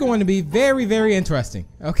 this is going to be very, very interesting.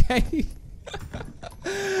 Okay.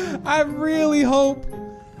 I really hope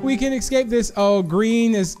we can escape this. Oh,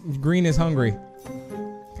 green is hungry.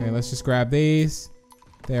 Okay, let's just grab these.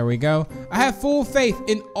 There we go. I have full faith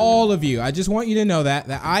in all of you. I just want you to know that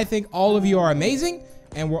I think all of you are amazing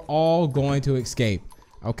and we're all going to escape.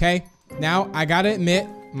 Okay? Now, I gotta admit,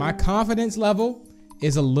 my confidence level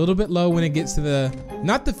is a little bit low when it gets to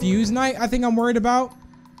not the fuse night I think I'm worried about.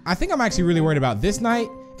 I think I'm actually really worried about this night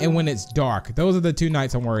and when it's dark. Those are the 2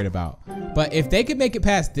 nights I'm worried about. But if they could make it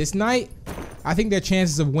past this night, I think their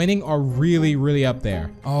chances of winning are really, really up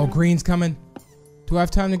there. Oh, green's coming. Do I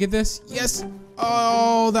have time to get this? Yes.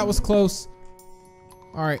 Oh, that was close.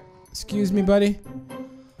 All right. Excuse me, buddy.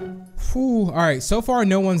 Whew. All right. So far,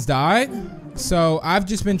 no one's died. So I've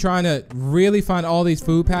just been trying to really find all these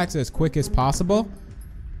food packs as quick as possible.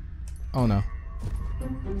 Oh, no.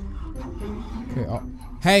 Okay. Oh.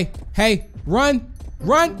 Hey. Hey. Run.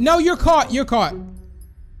 Run. No, you're caught. You're caught.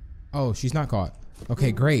 Oh, she's not caught.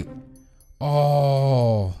 Okay, great.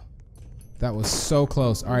 Oh. That was so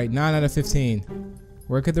close. All right. 9 out of 15.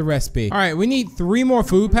 Where could the rest be? All right, we need 3 more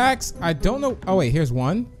food packs. I don't know. Oh, wait, here's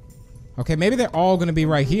 1. Okay, maybe they're all gonna be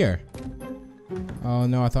right here. Oh,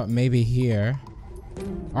 no, I thought maybe here.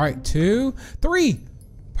 All right, 2, 3.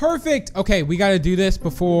 Perfect. Okay, we gotta do this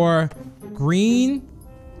before green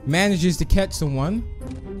manages to catch someone.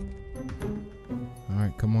 All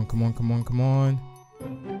right, come on, come on, come on, come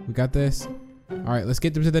on. We got this. All right, let's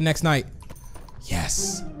get to the next night.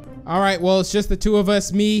 Yes. All right, well, it's just the 2 of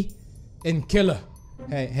us, me and Killer.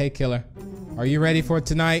 Hey, Killer. Are you ready for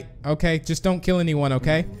tonight? Okay, just don't kill anyone,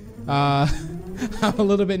 okay? I'm a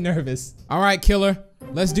little bit nervous. All right, Killer,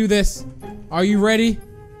 let's do this. Are you ready?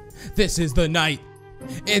 This is the night.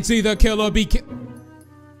 It's either kill or be killed.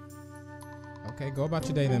 Okay, go about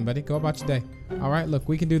your day then, buddy. Go about your day. All right, look,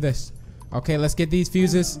 we can do this. Okay, let's get these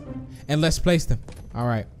fuses and let's place them. All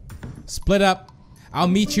right, split up. I'll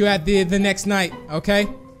meet you at the next night, okay?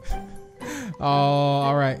 Oh,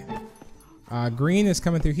 all right. Green is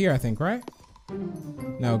coming through here, I think, right?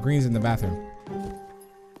 No, green's in the bathroom.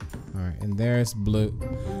 All right, and there's blue.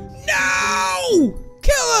 No!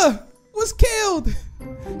 Killer was killed.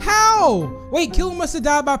 How? Wait, Killer must have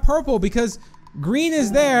died by purple because green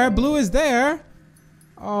is there, blue is there.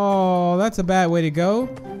 Oh, that's a bad way to go.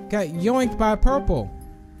 Got yoinked by purple.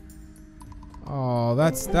 Oh,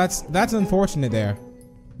 that's unfortunate there.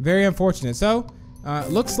 Very unfortunate. So,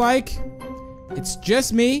 looks like it's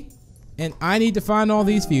just me. And I need to find all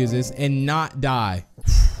these fuses and not die.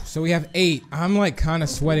 So we have 8. I'm like kind of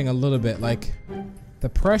sweating a little bit. Like the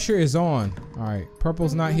pressure is on. All right,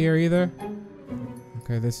 purple's not here either.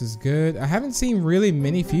 Okay, this is good. I haven't seen really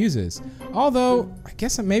many fuses. Although, I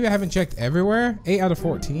guess maybe I haven't checked everywhere. 8 out of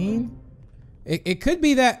 14. It could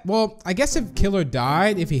be that, well, I guess if Killer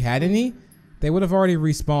died, if he had any, they would have already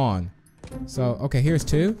respawned. So, okay, here's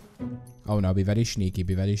 2. Oh no, be very sneaky,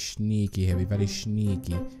 be very sneaky here, be very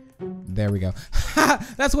sneaky. There we go.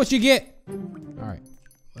 That's what you get. All right.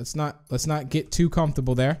 Let's not get too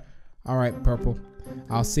comfortable there. All right, purple.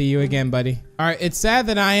 I'll see you again, buddy. All right, it's sad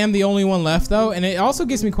that I am the only one left though, and it also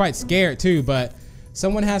gets me quite scared too, but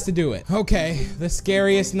someone has to do it. Okay, the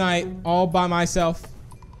scariest night all by myself.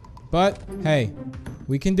 But hey,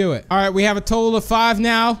 we can do it. All right, we have a total of 5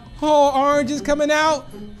 now. Oh, orange is coming out.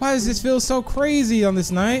 Why does this feel so crazy on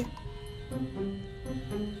this night?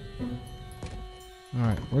 All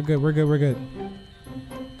right, we're good, we're good, we're good.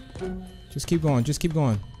 Just keep going, just keep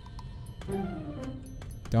going.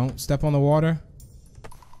 Don't step on the water.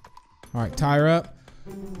 All right, tie her up.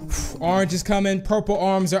 Orange is coming, purple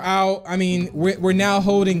arms are out. I mean, we're now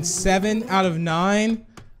holding 7 out of 9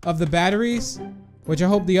 of the batteries, which I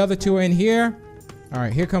hope the other 2 are in here. All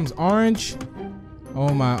right, here comes orange.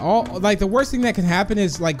 Oh my, like the worst thing that can happen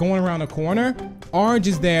is like going around a corner. Orange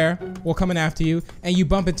is there, well, coming after you, and you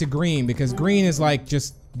bump into green because green is like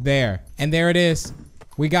just there. And there it is.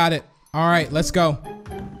 We got it. All right, let's go.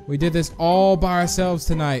 We did this all by ourselves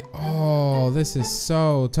tonight. Oh, this is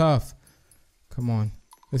so tough. Come on.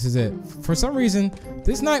 This is it. For some reason,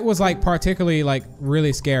 this night was like particularly like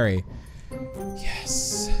really scary.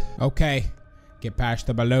 Yes. Okay. Get past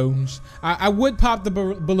the balloons. I would pop the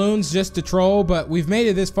balloons just to troll, but we've made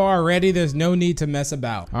it this far already. There's no need to mess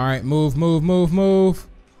about. All right, move, move, move, move.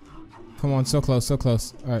 Come on, so close, so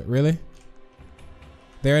close. All right, really?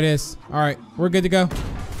 There it is. All right, we're good to go.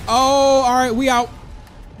 Oh, all right, we out.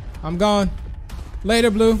 I'm gone. Later,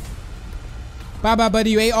 blue. Bye-bye,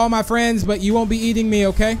 buddy. You ate all my friends, but you won't be eating me,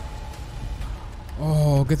 okay?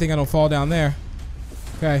 Oh, good thing I don't fall down there.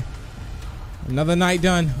 Okay. Another night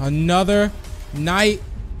done. Another night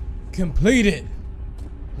completed.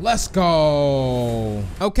 Let's go.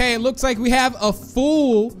 Okay, it looks like we have a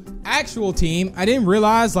full actual team. I didn't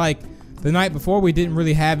realize, like, the night before we didn't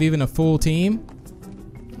really have even a full team.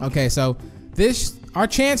 Okay, so our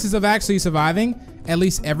chances of actually surviving, at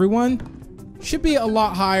least everyone, should be a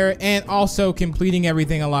lot higher, and also completing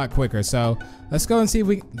everything a lot quicker. So let's go and see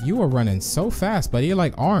if you are running so fast, buddy. You're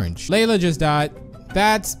like orange. Layla just died.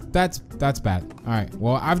 That's bad. All right,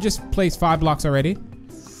 well, I've just placed 5 blocks already.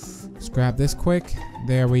 Let's grab this quick.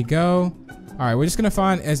 There we go. All right, we're just gonna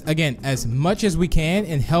find as much as we can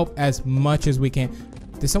and help as much as we can.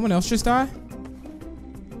 Did someone else just die?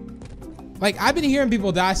 Like, I've been hearing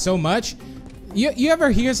people die so much. You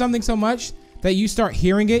ever hear something so much that you start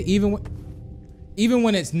hearing it even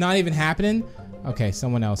when it's not even happening? Okay,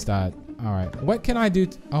 someone else died. All right, what can I do?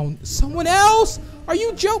 Oh, someone else? Are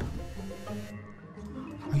you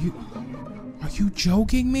Are you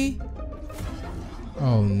joking me?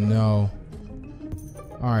 Oh no.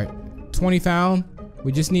 All right, 20 found.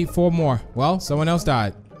 We just need 4 more. Well, someone else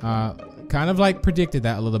died. Kind of like predicted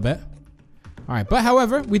that a little bit. All right, but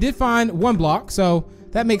however, we did find 1 block, so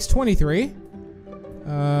that makes 23.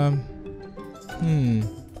 I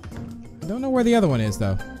don't know where the other one is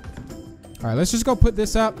though. All right, let's just go put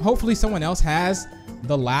this up. Hopefully someone else has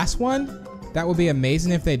the last one. That would be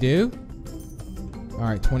amazing if they do. All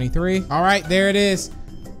right, 23. All right, there it is.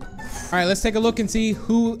 All right, let's take a look and see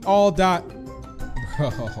who all died.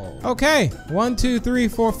 Okay, 1, 2, 3,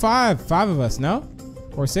 4, 5. 5 of us, no?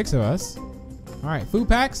 Or 6 of us. All right, food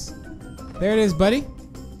packs. There it is, buddy.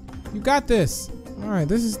 You got this. All right,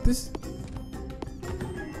 this.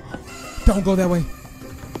 Don't go that way.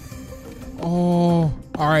 Oh,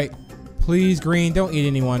 all right. Please, green, don't eat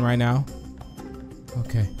anyone right now.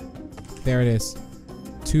 Okay, there it is.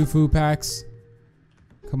 2 food packs.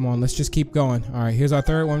 Come on, let's just keep going. All right, here's our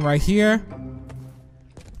 3rd one right here.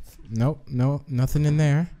 Nope, no, nothing in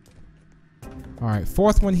there. All right,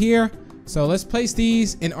 4th one here. So let's place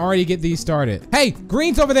these and already get these started. Hey,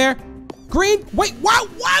 green's over there. Green, wait, why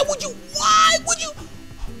would you,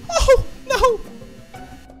 oh, no.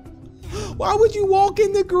 Why would you walk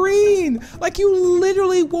into green? Like, you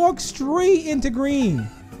literally walked straight into green.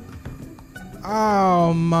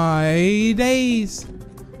 Oh my days.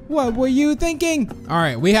 What were you thinking? All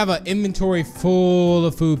right, we have an inventory full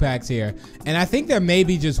of food packs here. And I think there may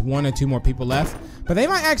be just 1 or 2 more people left, but they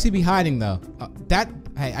might actually be hiding though.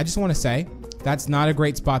 Hey, I just want to say, that's not a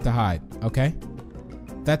great spot to hide, okay?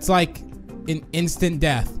 That's like an instant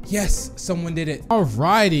death. Yes, someone did it.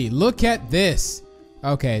 Alrighty, look at this.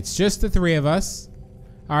 Okay, it's just the 3 of us.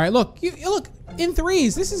 All right, look, you look in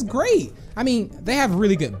 3s. This is great. I mean, they have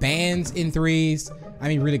really good bands in 3s. I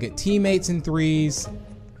mean, really good teammates in 3s.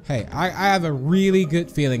 Hey, I have a really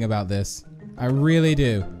good feeling about this. I really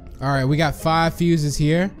do. All right, we got 5 fuses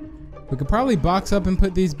here. We could probably box up and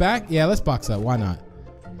put these back. Yeah, let's box up. Why not?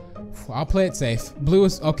 I'll play it safe. Blue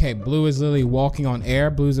is, okay, blue is literally walking on air.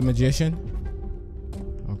 Blue's a magician.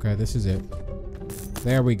 Okay, this is it.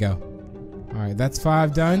 There we go. All right, that's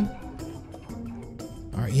 5 done.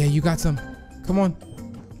 All right, yeah, you got some. Come on.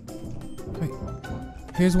 Wait,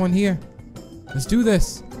 here's one here. Let's do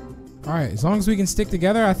this. All right, as long as we can stick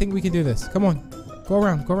together, I think we can do this. Come on, go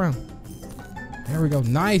around, go around. There we go,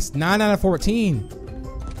 nice, 9 out of 14.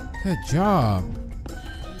 Good job.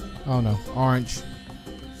 Oh no, orange.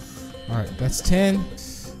 All right, that's 10.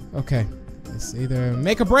 Okay, let's either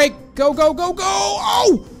make a break. Go, go, go, go.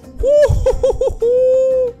 Oh!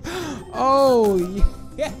 Oh,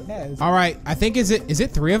 yes. All right, I think, is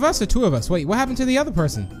it 3 of us or 2 of us? Wait, what happened to the other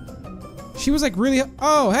person? She was like really,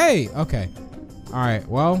 oh, hey, okay. All right,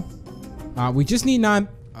 well, we just need 9.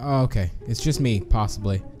 Oh, okay, it's just me,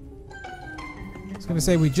 possibly. I was gonna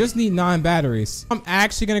say, we just need 9 batteries. I'm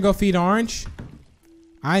actually gonna go feed orange.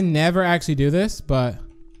 I never actually do this, but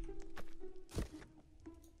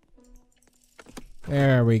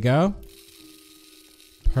there we go.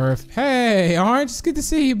 Perfect. Hey, Orange, it's good to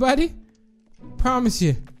see you, buddy. Promise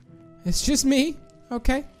you, it's just me,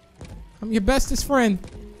 okay? I'm your bestest friend,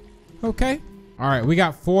 okay? All right, we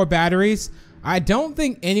got 4 batteries. I don't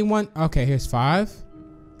think anyone, okay, here's 5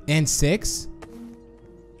 and 6.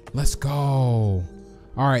 Let's go.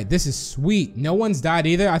 All right, this is sweet. No one's died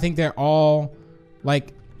either. I think they're all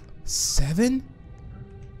like 7.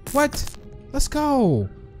 What? Let's go.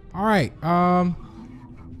 All right,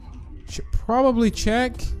 should probably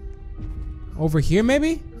check over here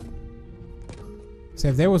maybe. So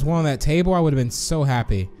if there was one on that table, I would have been so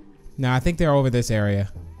happy. No, I think they're over this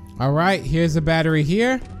area. All right, here's a battery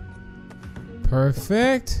here.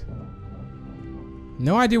 Perfect.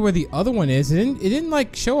 No idea where the other one is. It didn't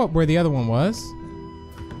like show up where the other one was.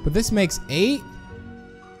 But this makes 8.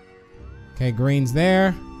 Okay, green's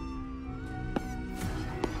there.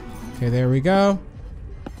 Okay, there we go.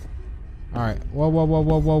 All right. Whoa, whoa, whoa,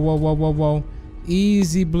 whoa, whoa, whoa, whoa, whoa, whoa.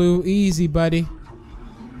 Easy, Blue. Easy, buddy.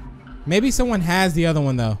 Maybe someone has the other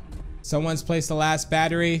one, though. Someone's placed the last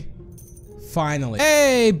battery. Finally.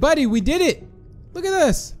 Hey, buddy, we did it. Look at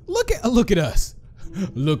this. Look at us.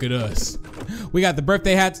 Look at us. We got the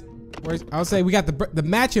birthday hats. I'll say we got the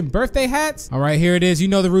matching birthday hats. All right, here it is. You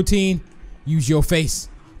know the routine. Use your face.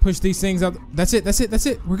 Push these things up. That's it. That's it. That's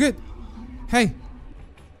it. We're good. Hey.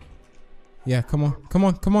 Yeah, come on. Come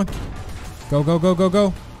on. Come on. Go, go, go, go,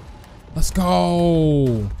 go. Let's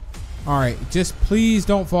go. All right, just please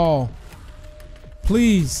don't fall.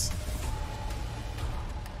 Please.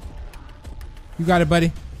 You got it,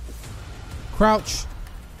 buddy. Crouch.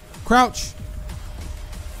 Crouch.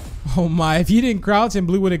 Oh my, if you didn't crouch and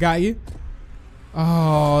Blue would have got you.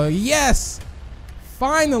 Oh, yes.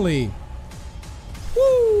 Finally.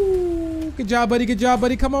 Woo. Good job, buddy. Good job,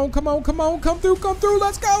 buddy. Come on, come on, come on. Come through, come through.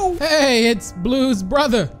 Let's go. Hey, it's Blue's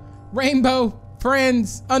brother. Rainbow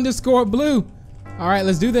Friends _ Blue. All right,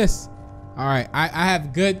 let's do this. All right, I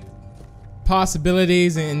have good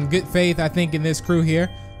possibilities and good faith, I think, in this crew here.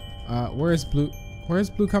 Where's Blue? Where's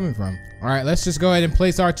Blue coming from? All right, let's just go ahead and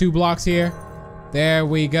place our 2 blocks here. There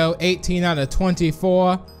we go. 18 out of 24.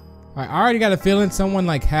 All right, I already got a feeling someone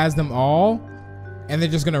like has them all, and they're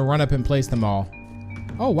just gonna run up and place them all.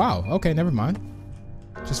 Oh wow. Okay, never mind.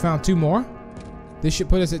 Just found 2 more. This should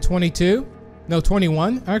put us at 22. No,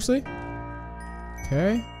 21 actually.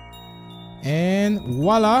 Okay. And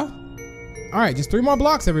voila. All right, just 3 more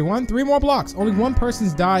blocks, everyone. 3 more blocks. Only 1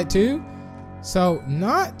 person's died too. So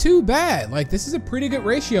not too bad. Like, this is a pretty good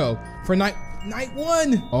ratio for night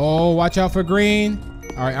 1. Oh, watch out for green.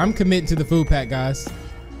 All right, I'm committing to the food pack, guys.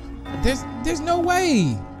 There's no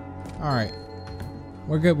way. All right,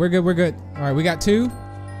 we're good. We're good. We're good. All right, we got 2.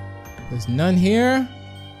 There's none here.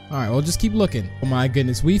 All right, we'll just keep looking. Oh my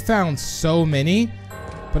goodness, we found so many,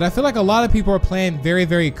 but I feel like a lot of people are playing very,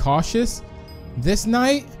 very cautious this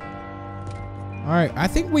night. All right, I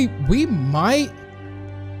think we might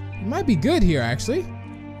be good here, actually.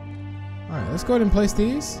 All right, let's go ahead and place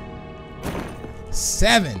these.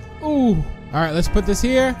 7. Ooh. All right, let's put this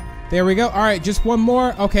here. There we go. All right, just 1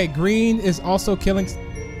 more. Okay, green is also killing.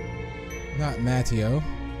 Not Matteo.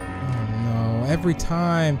 Oh no, every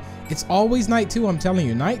time. It's always night 2, I'm telling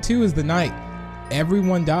you. Night 2 is the night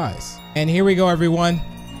everyone dies. And here we go, everyone.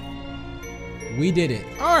 We did it.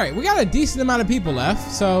 All right, we got a decent amount of people left.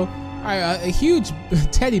 So, all right, a huge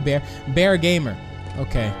teddy bear gamer.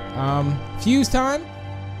 Okay, fuse time.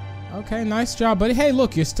 Okay, nice job, buddy. Hey,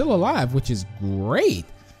 look, you're still alive, which is great.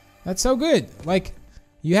 That's so good. Like,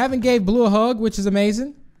 you haven't gave Blue a hug, which is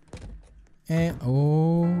amazing. And,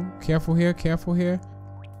 oh, careful here, careful here.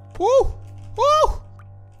 Woo, woo.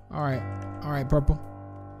 All right, purple.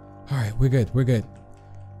 All right, we're good, we're good.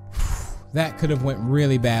 That could have went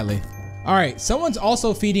really badly. All right, someone's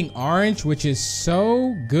also feeding orange, which is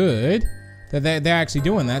so good that they're actually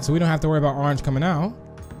doing that, so we don't have to worry about orange coming out.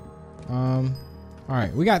 All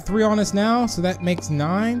right, we got 3 on us now, so that makes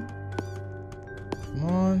 9. Come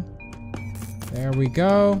on. There we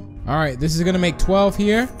go. All right, this is gonna make 12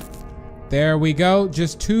 here. There we go.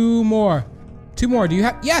 Just 2 more. 2 more. Do you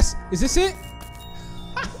have? Yes. Is this it?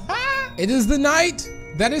 It is the night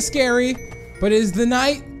that is scary, but it is the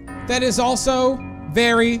night that is also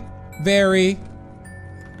very, very.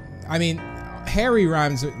 I mean, hairy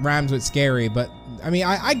rhymes with scary, but I mean,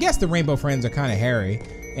 I guess the Rainbow Friends are kind of hairy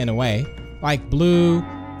in a way, like blue,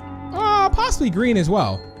 possibly green as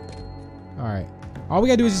well. All right, all we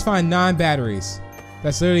gotta do is just find 9 batteries.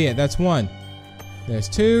 That's literally it. That's 1. There's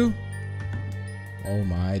 2. Oh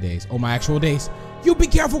my days. Oh my actual days. You be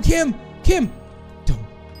careful, Kim. Kim,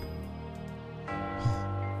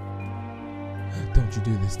 don't you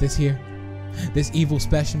do this. This evil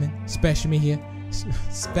specimen here,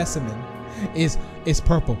 specimen is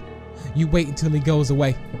purple. You wait until he goes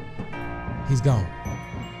away. He's gone.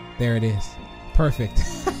 There it is. Perfect.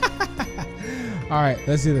 All right,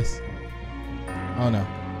 let's do this. Oh no.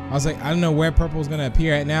 I was like, I don't know where purple is gonna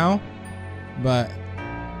appear at now, but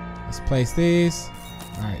let's place these.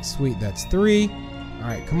 All right, sweet, that's 3. All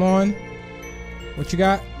right, come on. What you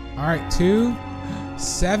got? All right, 2,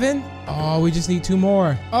 7. Oh, we just need 2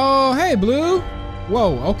 more. Oh, hey, Blue.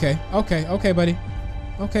 Whoa, okay, buddy.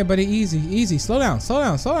 Okay, buddy, easy. Slow down,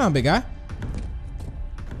 big guy.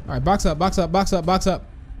 All right, box up. Box up.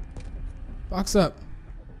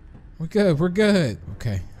 We're good.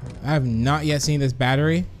 Okay. I have not yet seen this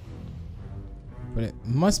battery, but it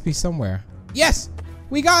must be somewhere. Yes!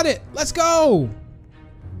 We got it! Let's go!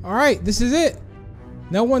 All right, this is it.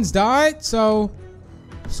 No one's died, so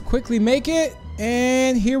let's quickly make it.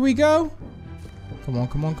 And here we go. Come on,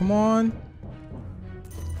 come on, come on.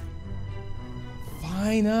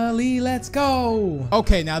 Finally, let's go.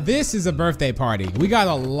 Okay, now this is a birthday party. We got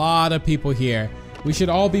a lot of people here. We should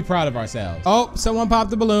all be proud of ourselves. Oh, someone popped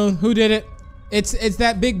the balloon. Who did it? It's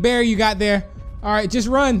that big bear you got there. All right, just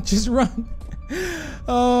run, just run.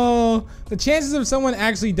 Oh, the chances of someone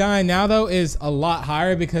actually dying now though is a lot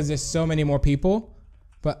higher because there's so many more people.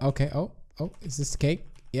 But okay, oh, is this the cake?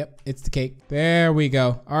 Yep, it's the cake. There we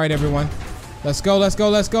go. All right, everyone. Let's go, let's go,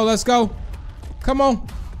 let's go, let's go. Come on.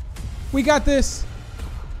 We got this.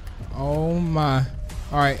 Oh my.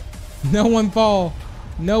 All right, no one fall.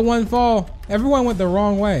 No one fall. Everyone went the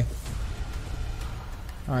wrong way.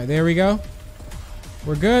 All right, there we go.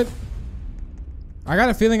 We're good. I got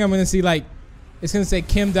a feeling I'm gonna see like, it's gonna say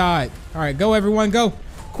Kim died. All right, go everyone, go.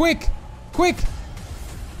 Quick, quick.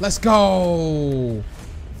 Let's go.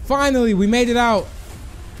 Finally, we made it out.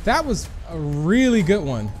 That was a really good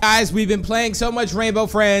one. Guys, we've been playing so much Rainbow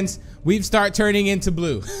Friends, we've started turning into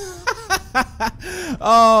blue.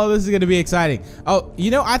 Oh, this is gonna be exciting. Oh, you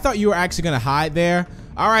know, I thought you were actually gonna hide there.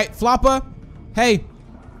 All right, Floppa, hey,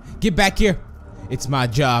 get back here. It's my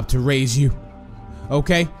job to raise you,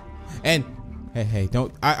 okay? And hey,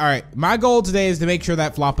 don't, all right, my goal today is to make sure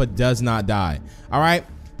that Floppa does not die, all right?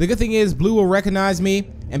 The good thing is Blue will recognize me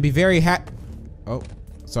and be very happy. Oh,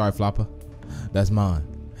 sorry, Floppa, that's mine.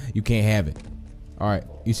 You can't have it. All right,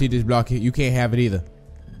 you see this block here? You can't have it either.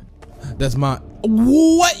 That's mine.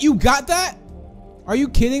 What, you got that? Are you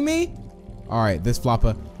kidding me? All right, this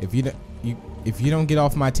Floppa, if you don't get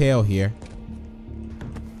off my tail here.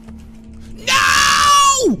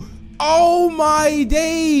 No! Oh my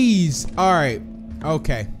days. All right,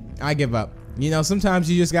 okay, I give up. You know, sometimes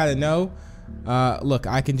you just gotta know. Look,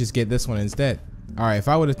 I can just get this one instead. All right, if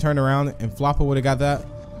I would have turned around and Floppa would have got that,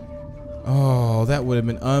 oh, that would have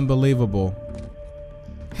been unbelievable.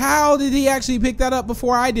 How did he actually pick that up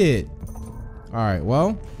before I did? All right,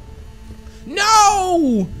 well,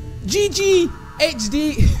 no, GG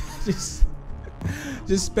HD.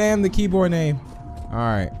 just spam the keyboard name. All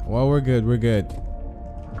right, well, we're good, we're good.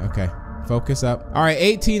 Okay, focus up. All right,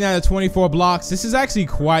 18 out of 24 blocks. This is actually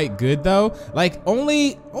quite good though. Like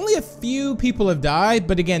only a few people have died,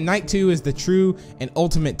 but again, night 2 is the true and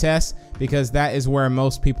ultimate test because that is where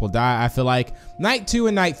most people die. I feel like night 2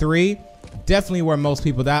 and night 3 definitely where most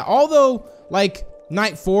people die. Although like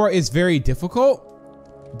night 4 is very difficult.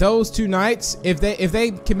 Those 2 nights, if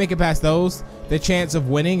they can make it past those, the chance of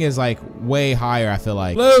winning is like way higher, I feel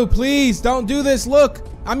like. Blue, please don't do this. Look,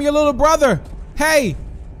 I'm your little brother. Hey,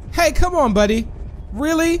 come on, buddy.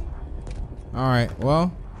 Really? All right,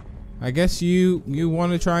 well, I guess you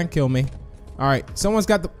want to try and kill me. All right, someone's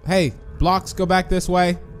got the, hey, blocks, go back this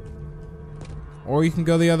way. Or you can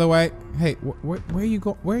go the other way. Hey, where are you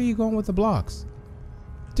going? Where are you going with the blocks?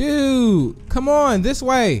 Dude, come on, this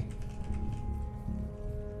way.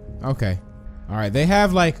 Okay. All right, they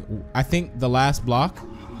have like, I think the last block.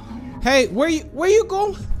 Hey, where you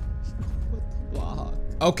going?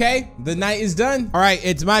 Okay, the night is done. All right,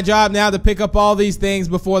 it's my job now to pick up all these things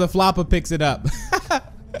before the Floppa picks it up.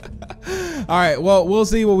 All right, well, we'll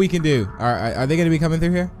see what we can do. All right, are they gonna be coming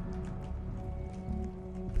through here?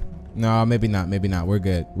 No, maybe not, maybe not. We're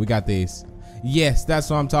good. We got these. Yes, that's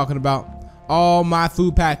what I'm talking about. All my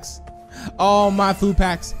food packs. All my food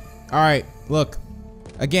packs. All right, look.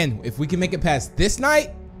 Again, if we can make it past this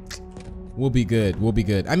night, we'll be good. We'll be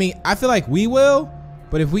good. I mean, I feel like we will,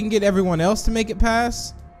 but if we can get everyone else to make it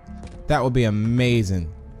past, that would be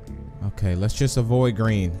amazing. Okay, let's just avoid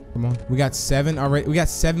green. Come on. We got 7 already. We got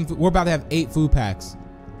 7. We're about to have 8 food packs.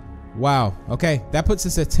 Wow. Okay, that puts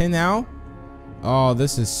us at 10 now. Oh,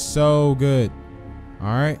 this is so good.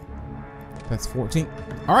 All right. That's 14.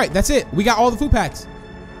 All right, that's it. We got all the food packs.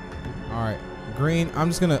 All right, green.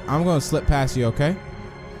 I'm gonna slip past you, okay?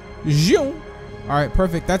 Zoom. All right,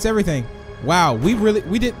 perfect. That's everything. Wow, we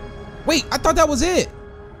did. Wait, I thought that was it.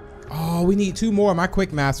 Oh, we need 2 more. My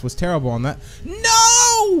quick maths was terrible on that.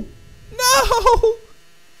 No! No!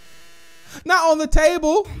 Not on the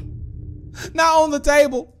table. Not on the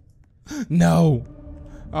table. No.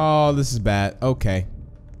 Oh, this is bad. Okay.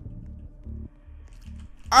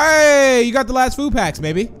 Hey, you got the last food packs,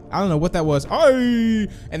 maybe. I don't know what that was. Hey,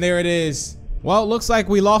 and there it is. Well, it looks like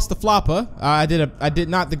we lost the Floppa. I did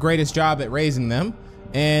not the greatest job at raising them.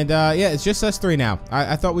 And yeah, it's just us 3 now.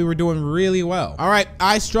 I thought we were doing really well. All right,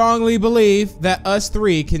 I strongly believe that us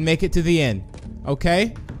 3 can make it to the end.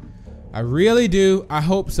 Okay? I really do. I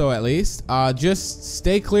hope so, at least. Just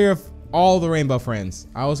stay clear of all the rainbow friends.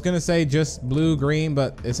 I was gonna say just blue, green,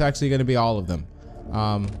 but it's actually gonna be all of them.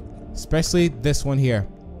 Especially this one here.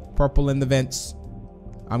 Purple in the vents.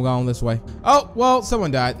 I'm going this way. Oh, well,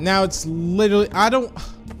 someone died. Now it's literally,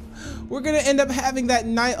 we're gonna end up having that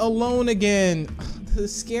night alone again. The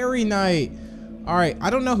scary night. All right, I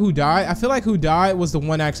don't know who died. I feel like who died was the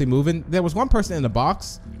one actually moving. There was one person in the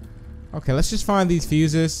box. Okay, let's just find these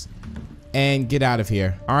fuses and get out of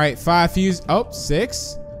here. All right, 5 fuses. Oh,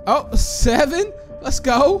 6. Oh, 7. Let's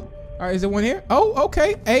go. All right, is there one here? Oh,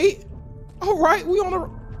 okay, 8. All right, we on the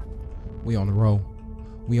roll.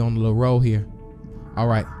 We on the little roll here. All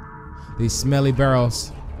right, these smelly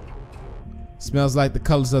barrels. Smells like the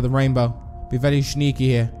colors of the rainbow. Be very sneaky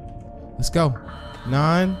here. Let's go.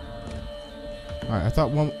 9. All right, I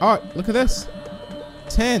thought one. All right, look at this.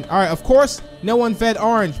 10. All right, of course, no one fed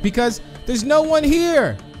orange because there's no one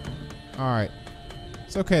here. All right,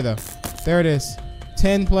 it's okay though. There it is.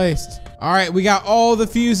 10 placed. All right, we got all the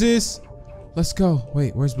fuses. Let's go.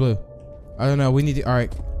 Wait, where's blue? I don't know. We need to. All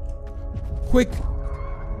right, quick,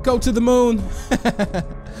 go to the moon.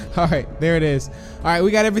 All right, there it is. All right,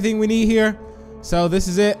 we got everything we need here. So this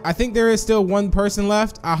is it. I think there is still one person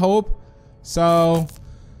left. I hope. So,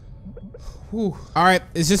 whew. All right,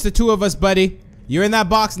 it's just the 2 of us, buddy. You're in that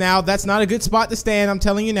box now. That's not a good spot to stand, I'm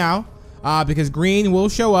telling you now. Because green will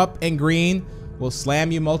show up and green will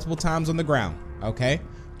slam you multiple times on the ground. Okay?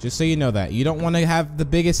 Just so you know that. You don't want to have the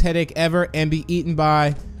biggest headache ever and be eaten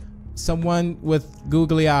by someone with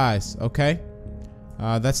googly eyes. Okay?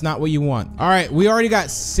 That's not what you want. All right, we already got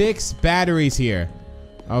 6 batteries here.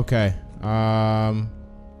 Okay.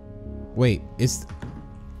 Wait, is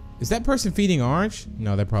that person feeding orange?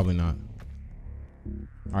 No, they're probably not.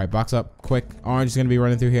 All right, box up quick. Orange is gonna be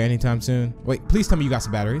running through here anytime soon. Wait, please tell me you got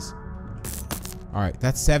some batteries. All right,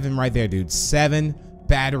 that's 7 right there, dude. 7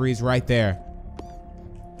 batteries right there.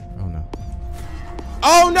 Oh no.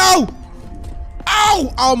 Oh no!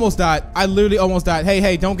 Oh, I almost died. I literally almost died.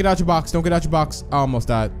 Hey, don't get out your box. Don't get out your box. I almost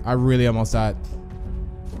died. I really almost died.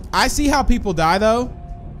 I see how people die though,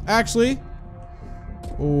 actually.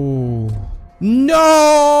 Oh.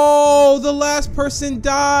 No, the last person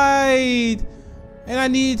died. And I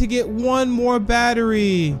needed to get 1 more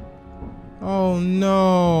battery. Oh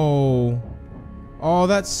no. Oh,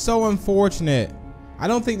 that's so unfortunate. I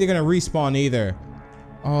don't think they're gonna respawn either.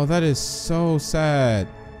 Oh, that is so sad.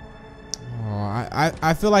 Oh,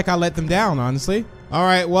 I feel like I let them down, honestly. All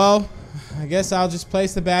right, well, I guess I'll just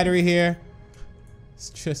place the battery here.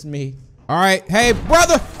 It's just me. All right, hey,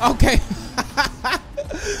 brother. Okay.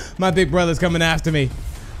 My big brother's coming after me.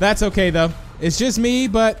 That's okay, though. It's just me,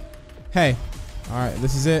 but hey. All right,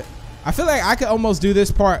 this is it. I feel like I could almost do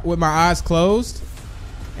this part with my eyes closed,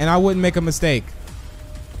 and I wouldn't make a mistake.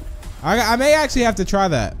 I may actually have to try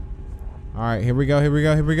that. All right, here we go, here we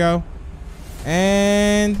go, here we go.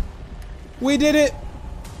 And we did it.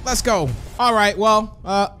 Let's go. All right, well,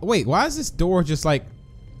 wait, why is this door just like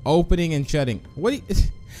opening and shutting? What?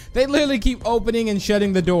 They literally keep opening and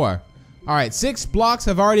shutting the door. All right, 6 blocks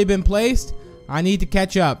have already been placed. I need to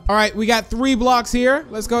catch up. All right, we got 3 blocks here.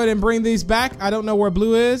 Let's go ahead and bring these back. I don't know where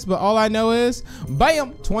blue is, but all I know is,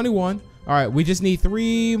 bam, 21. All right, we just need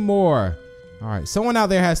 3 more. All right, someone out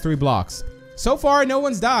there has 3 blocks. So far, no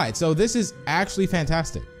one's died, so this is actually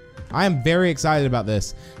fantastic. I am very excited about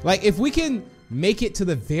this. Like, if we can make it to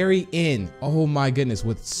the very end, oh my goodness,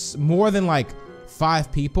 with more than like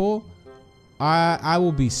 5 people, I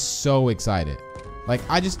will be so excited. Like,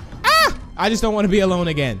 I just don't want to be alone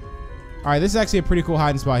again. All right, this is actually a pretty cool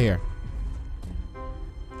hiding spot here.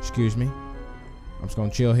 Excuse me. I'm just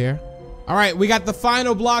gonna chill here. All right, we got the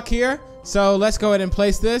final block here. So let's go ahead and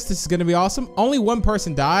place this. This is gonna be awesome. Only 1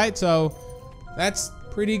 person died, so that's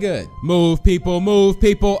pretty good. Move, people, move,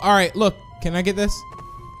 people. All right, look, can I get this?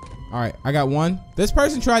 All right, I got 1. This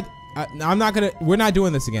person tried, we're not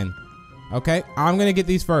doing this again. Okay, I'm gonna get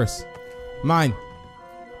these first. Mine.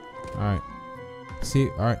 All right. See,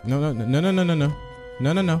 all right, no.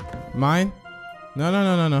 Mine.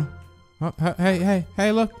 No. Oh,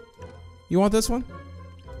 hey, look. You want this one?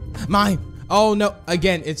 Mine. Oh, no.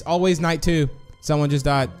 Again, it's always night 2. Someone just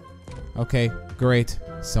died. Okay, great.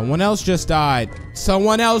 Someone else just died.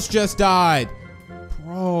 Someone else just died.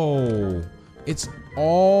 Bro. It's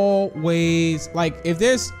always, like, if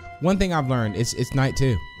there's one thing I've learned, it's night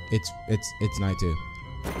 2. It's night 2.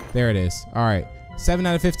 There it is. All right. 7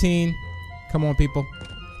 out of 15. Come on, people.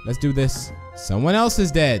 Let's do this. Someone else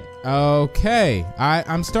is dead. Okay.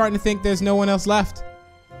 I'm starting to think there's no one else left,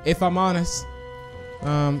 if I'm honest.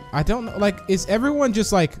 I don't know. Like, is everyone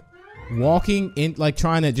just like walking in, like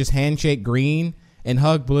trying to just handshake green and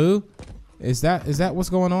hug Blue? Is that what's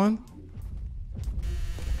going on?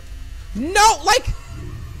 No, like,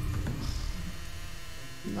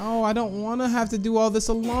 no, I don't want to have to do all this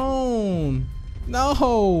alone.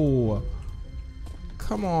 No,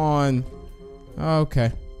 come on.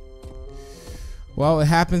 Okay. Well, it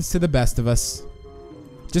happens to the best of us.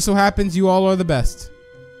 Just so happens you all are the best.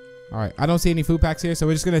 All right, I don't see any food packs here, so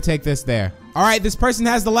we're just gonna take this there. All right, this person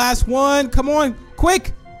has the last one. Come on,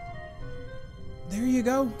 quick. There you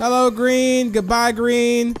go. Hello, Green. Goodbye,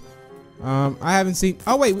 Green. I haven't seen,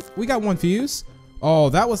 oh wait, we got one fuse. Oh,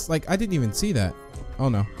 that was like, I didn't even see that. Oh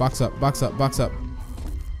no, box up, box up, box up.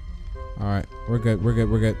 All right, we're good, we're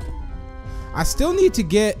good, we're good. I still need to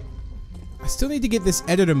get this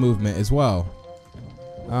editor movement as well.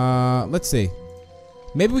 Let's see.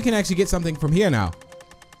 Maybe we can actually get something from here now.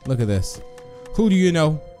 Look at this. Who do you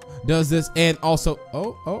know does this? And also,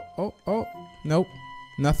 oh, nope,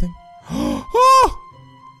 nothing.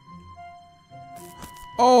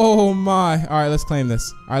 Oh my. All right, let's claim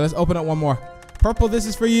this. All right, let's open up one more. Purple, this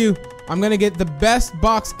is for you. I'm gonna get the best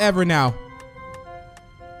box ever now.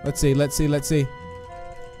 Let's see, let's see, let's see.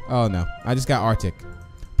 Oh no, I just got Arctic.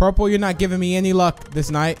 Purple, you're not giving me any luck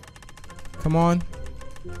this night. Come on.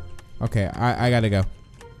 Okay, I gotta go.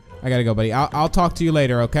 I gotta go, buddy. I'll talk to you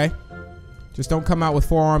later, okay? Just don't come out with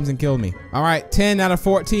 4 arms and kill me. All right, 10 out of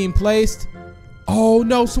 14 placed. Oh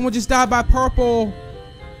no, someone just died by purple.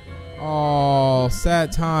 Oh,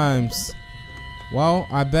 sad times. Well,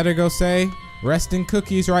 I better go say rest in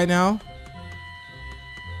cookies right now.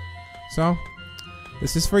 So,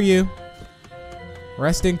 this is for you.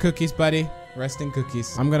 Rest in cookies, buddy. Rest in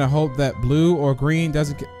cookies. I'm gonna hope that blue or green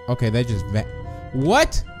doesn't get, okay, they just,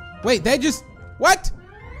 what? Wait, they just, what?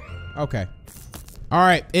 Okay. All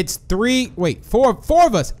right, it's 4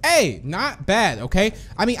 of us. Hey, not bad, okay?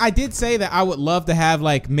 I mean, I did say that I would love to have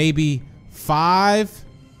like maybe 5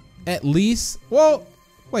 at least. Well,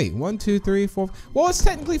 wait, 1, 2, 3, 4. Well, it's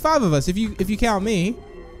technically 5 of us if you count me.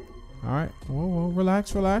 All right, whoa,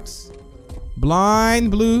 relax, relax.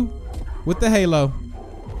 Blind blue with the halo.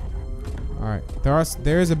 All right,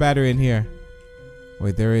 there is a battery in here.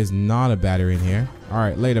 Wait, there is not a battery in here. All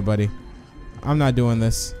right, later, buddy. I'm not doing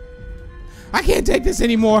this. I can't take this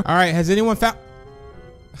anymore. All right, has anyone found?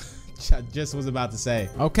 I just was about to say.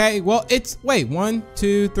 Okay, well, it's, wait, 1,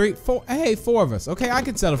 2, 3, 4. Hey, 4 of us. Okay, I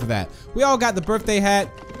can settle for that. We all got the birthday hat,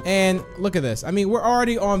 and look at this. I mean, we're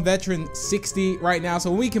already on veteran 60 right now, so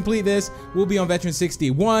when we complete this, we'll be on veteran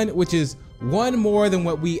 61, which is 1 more than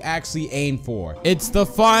what we actually aimed for. It's the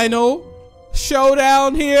final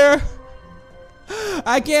showdown here.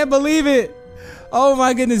 I can't believe it. Oh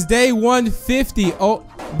my goodness, day 150. Oh,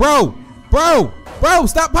 bro,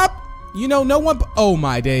 stop, pop. You know, no one, oh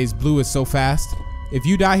my days, blue is so fast. If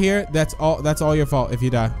you die here, that's all your fault if you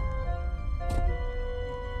die.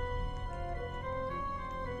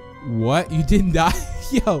 What? You didn't die?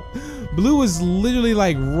 Yo, blue was literally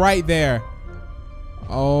like right there.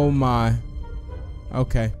 Oh my.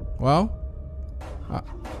 Okay, well,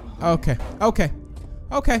 okay.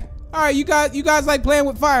 All right, you guys like playing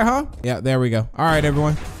with fire, huh? Yeah, there we go. All right,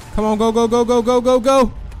 everyone. Come on, go.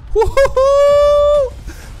 Woohoo!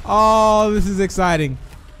 Oh, this is exciting.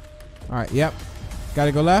 All right, yep.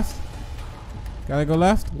 Gotta go left.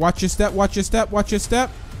 Watch your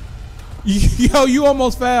step. Yo, you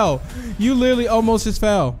almost fell. You literally almost just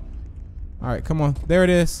fell. All right, come on. There it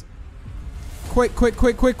is. Quick.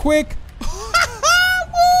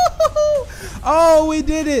 Oh, we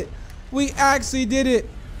did it. We actually did it.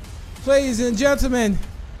 Ladies and gentlemen,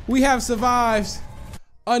 we have survived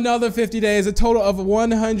another 50 days, a total of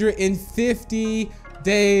 150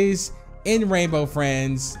 days in Rainbow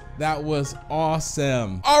Friends. That was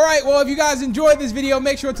awesome. All right, well, if you guys enjoyed this video,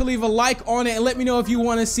 make sure to leave a like on it and let me know if you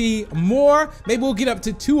want to see more. Maybe we'll get up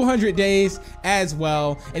to 200 days as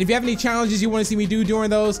well. And if you have any challenges you want to see me do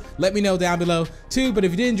during those, let me know down below too. But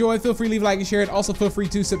if you did enjoy, feel free to leave a like and share it. Also, feel free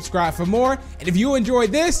to subscribe for more. And if you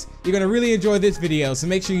enjoyed this, you're going to really enjoy this video. So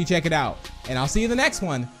make sure you check it out. And I'll see you in the next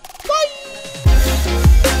one.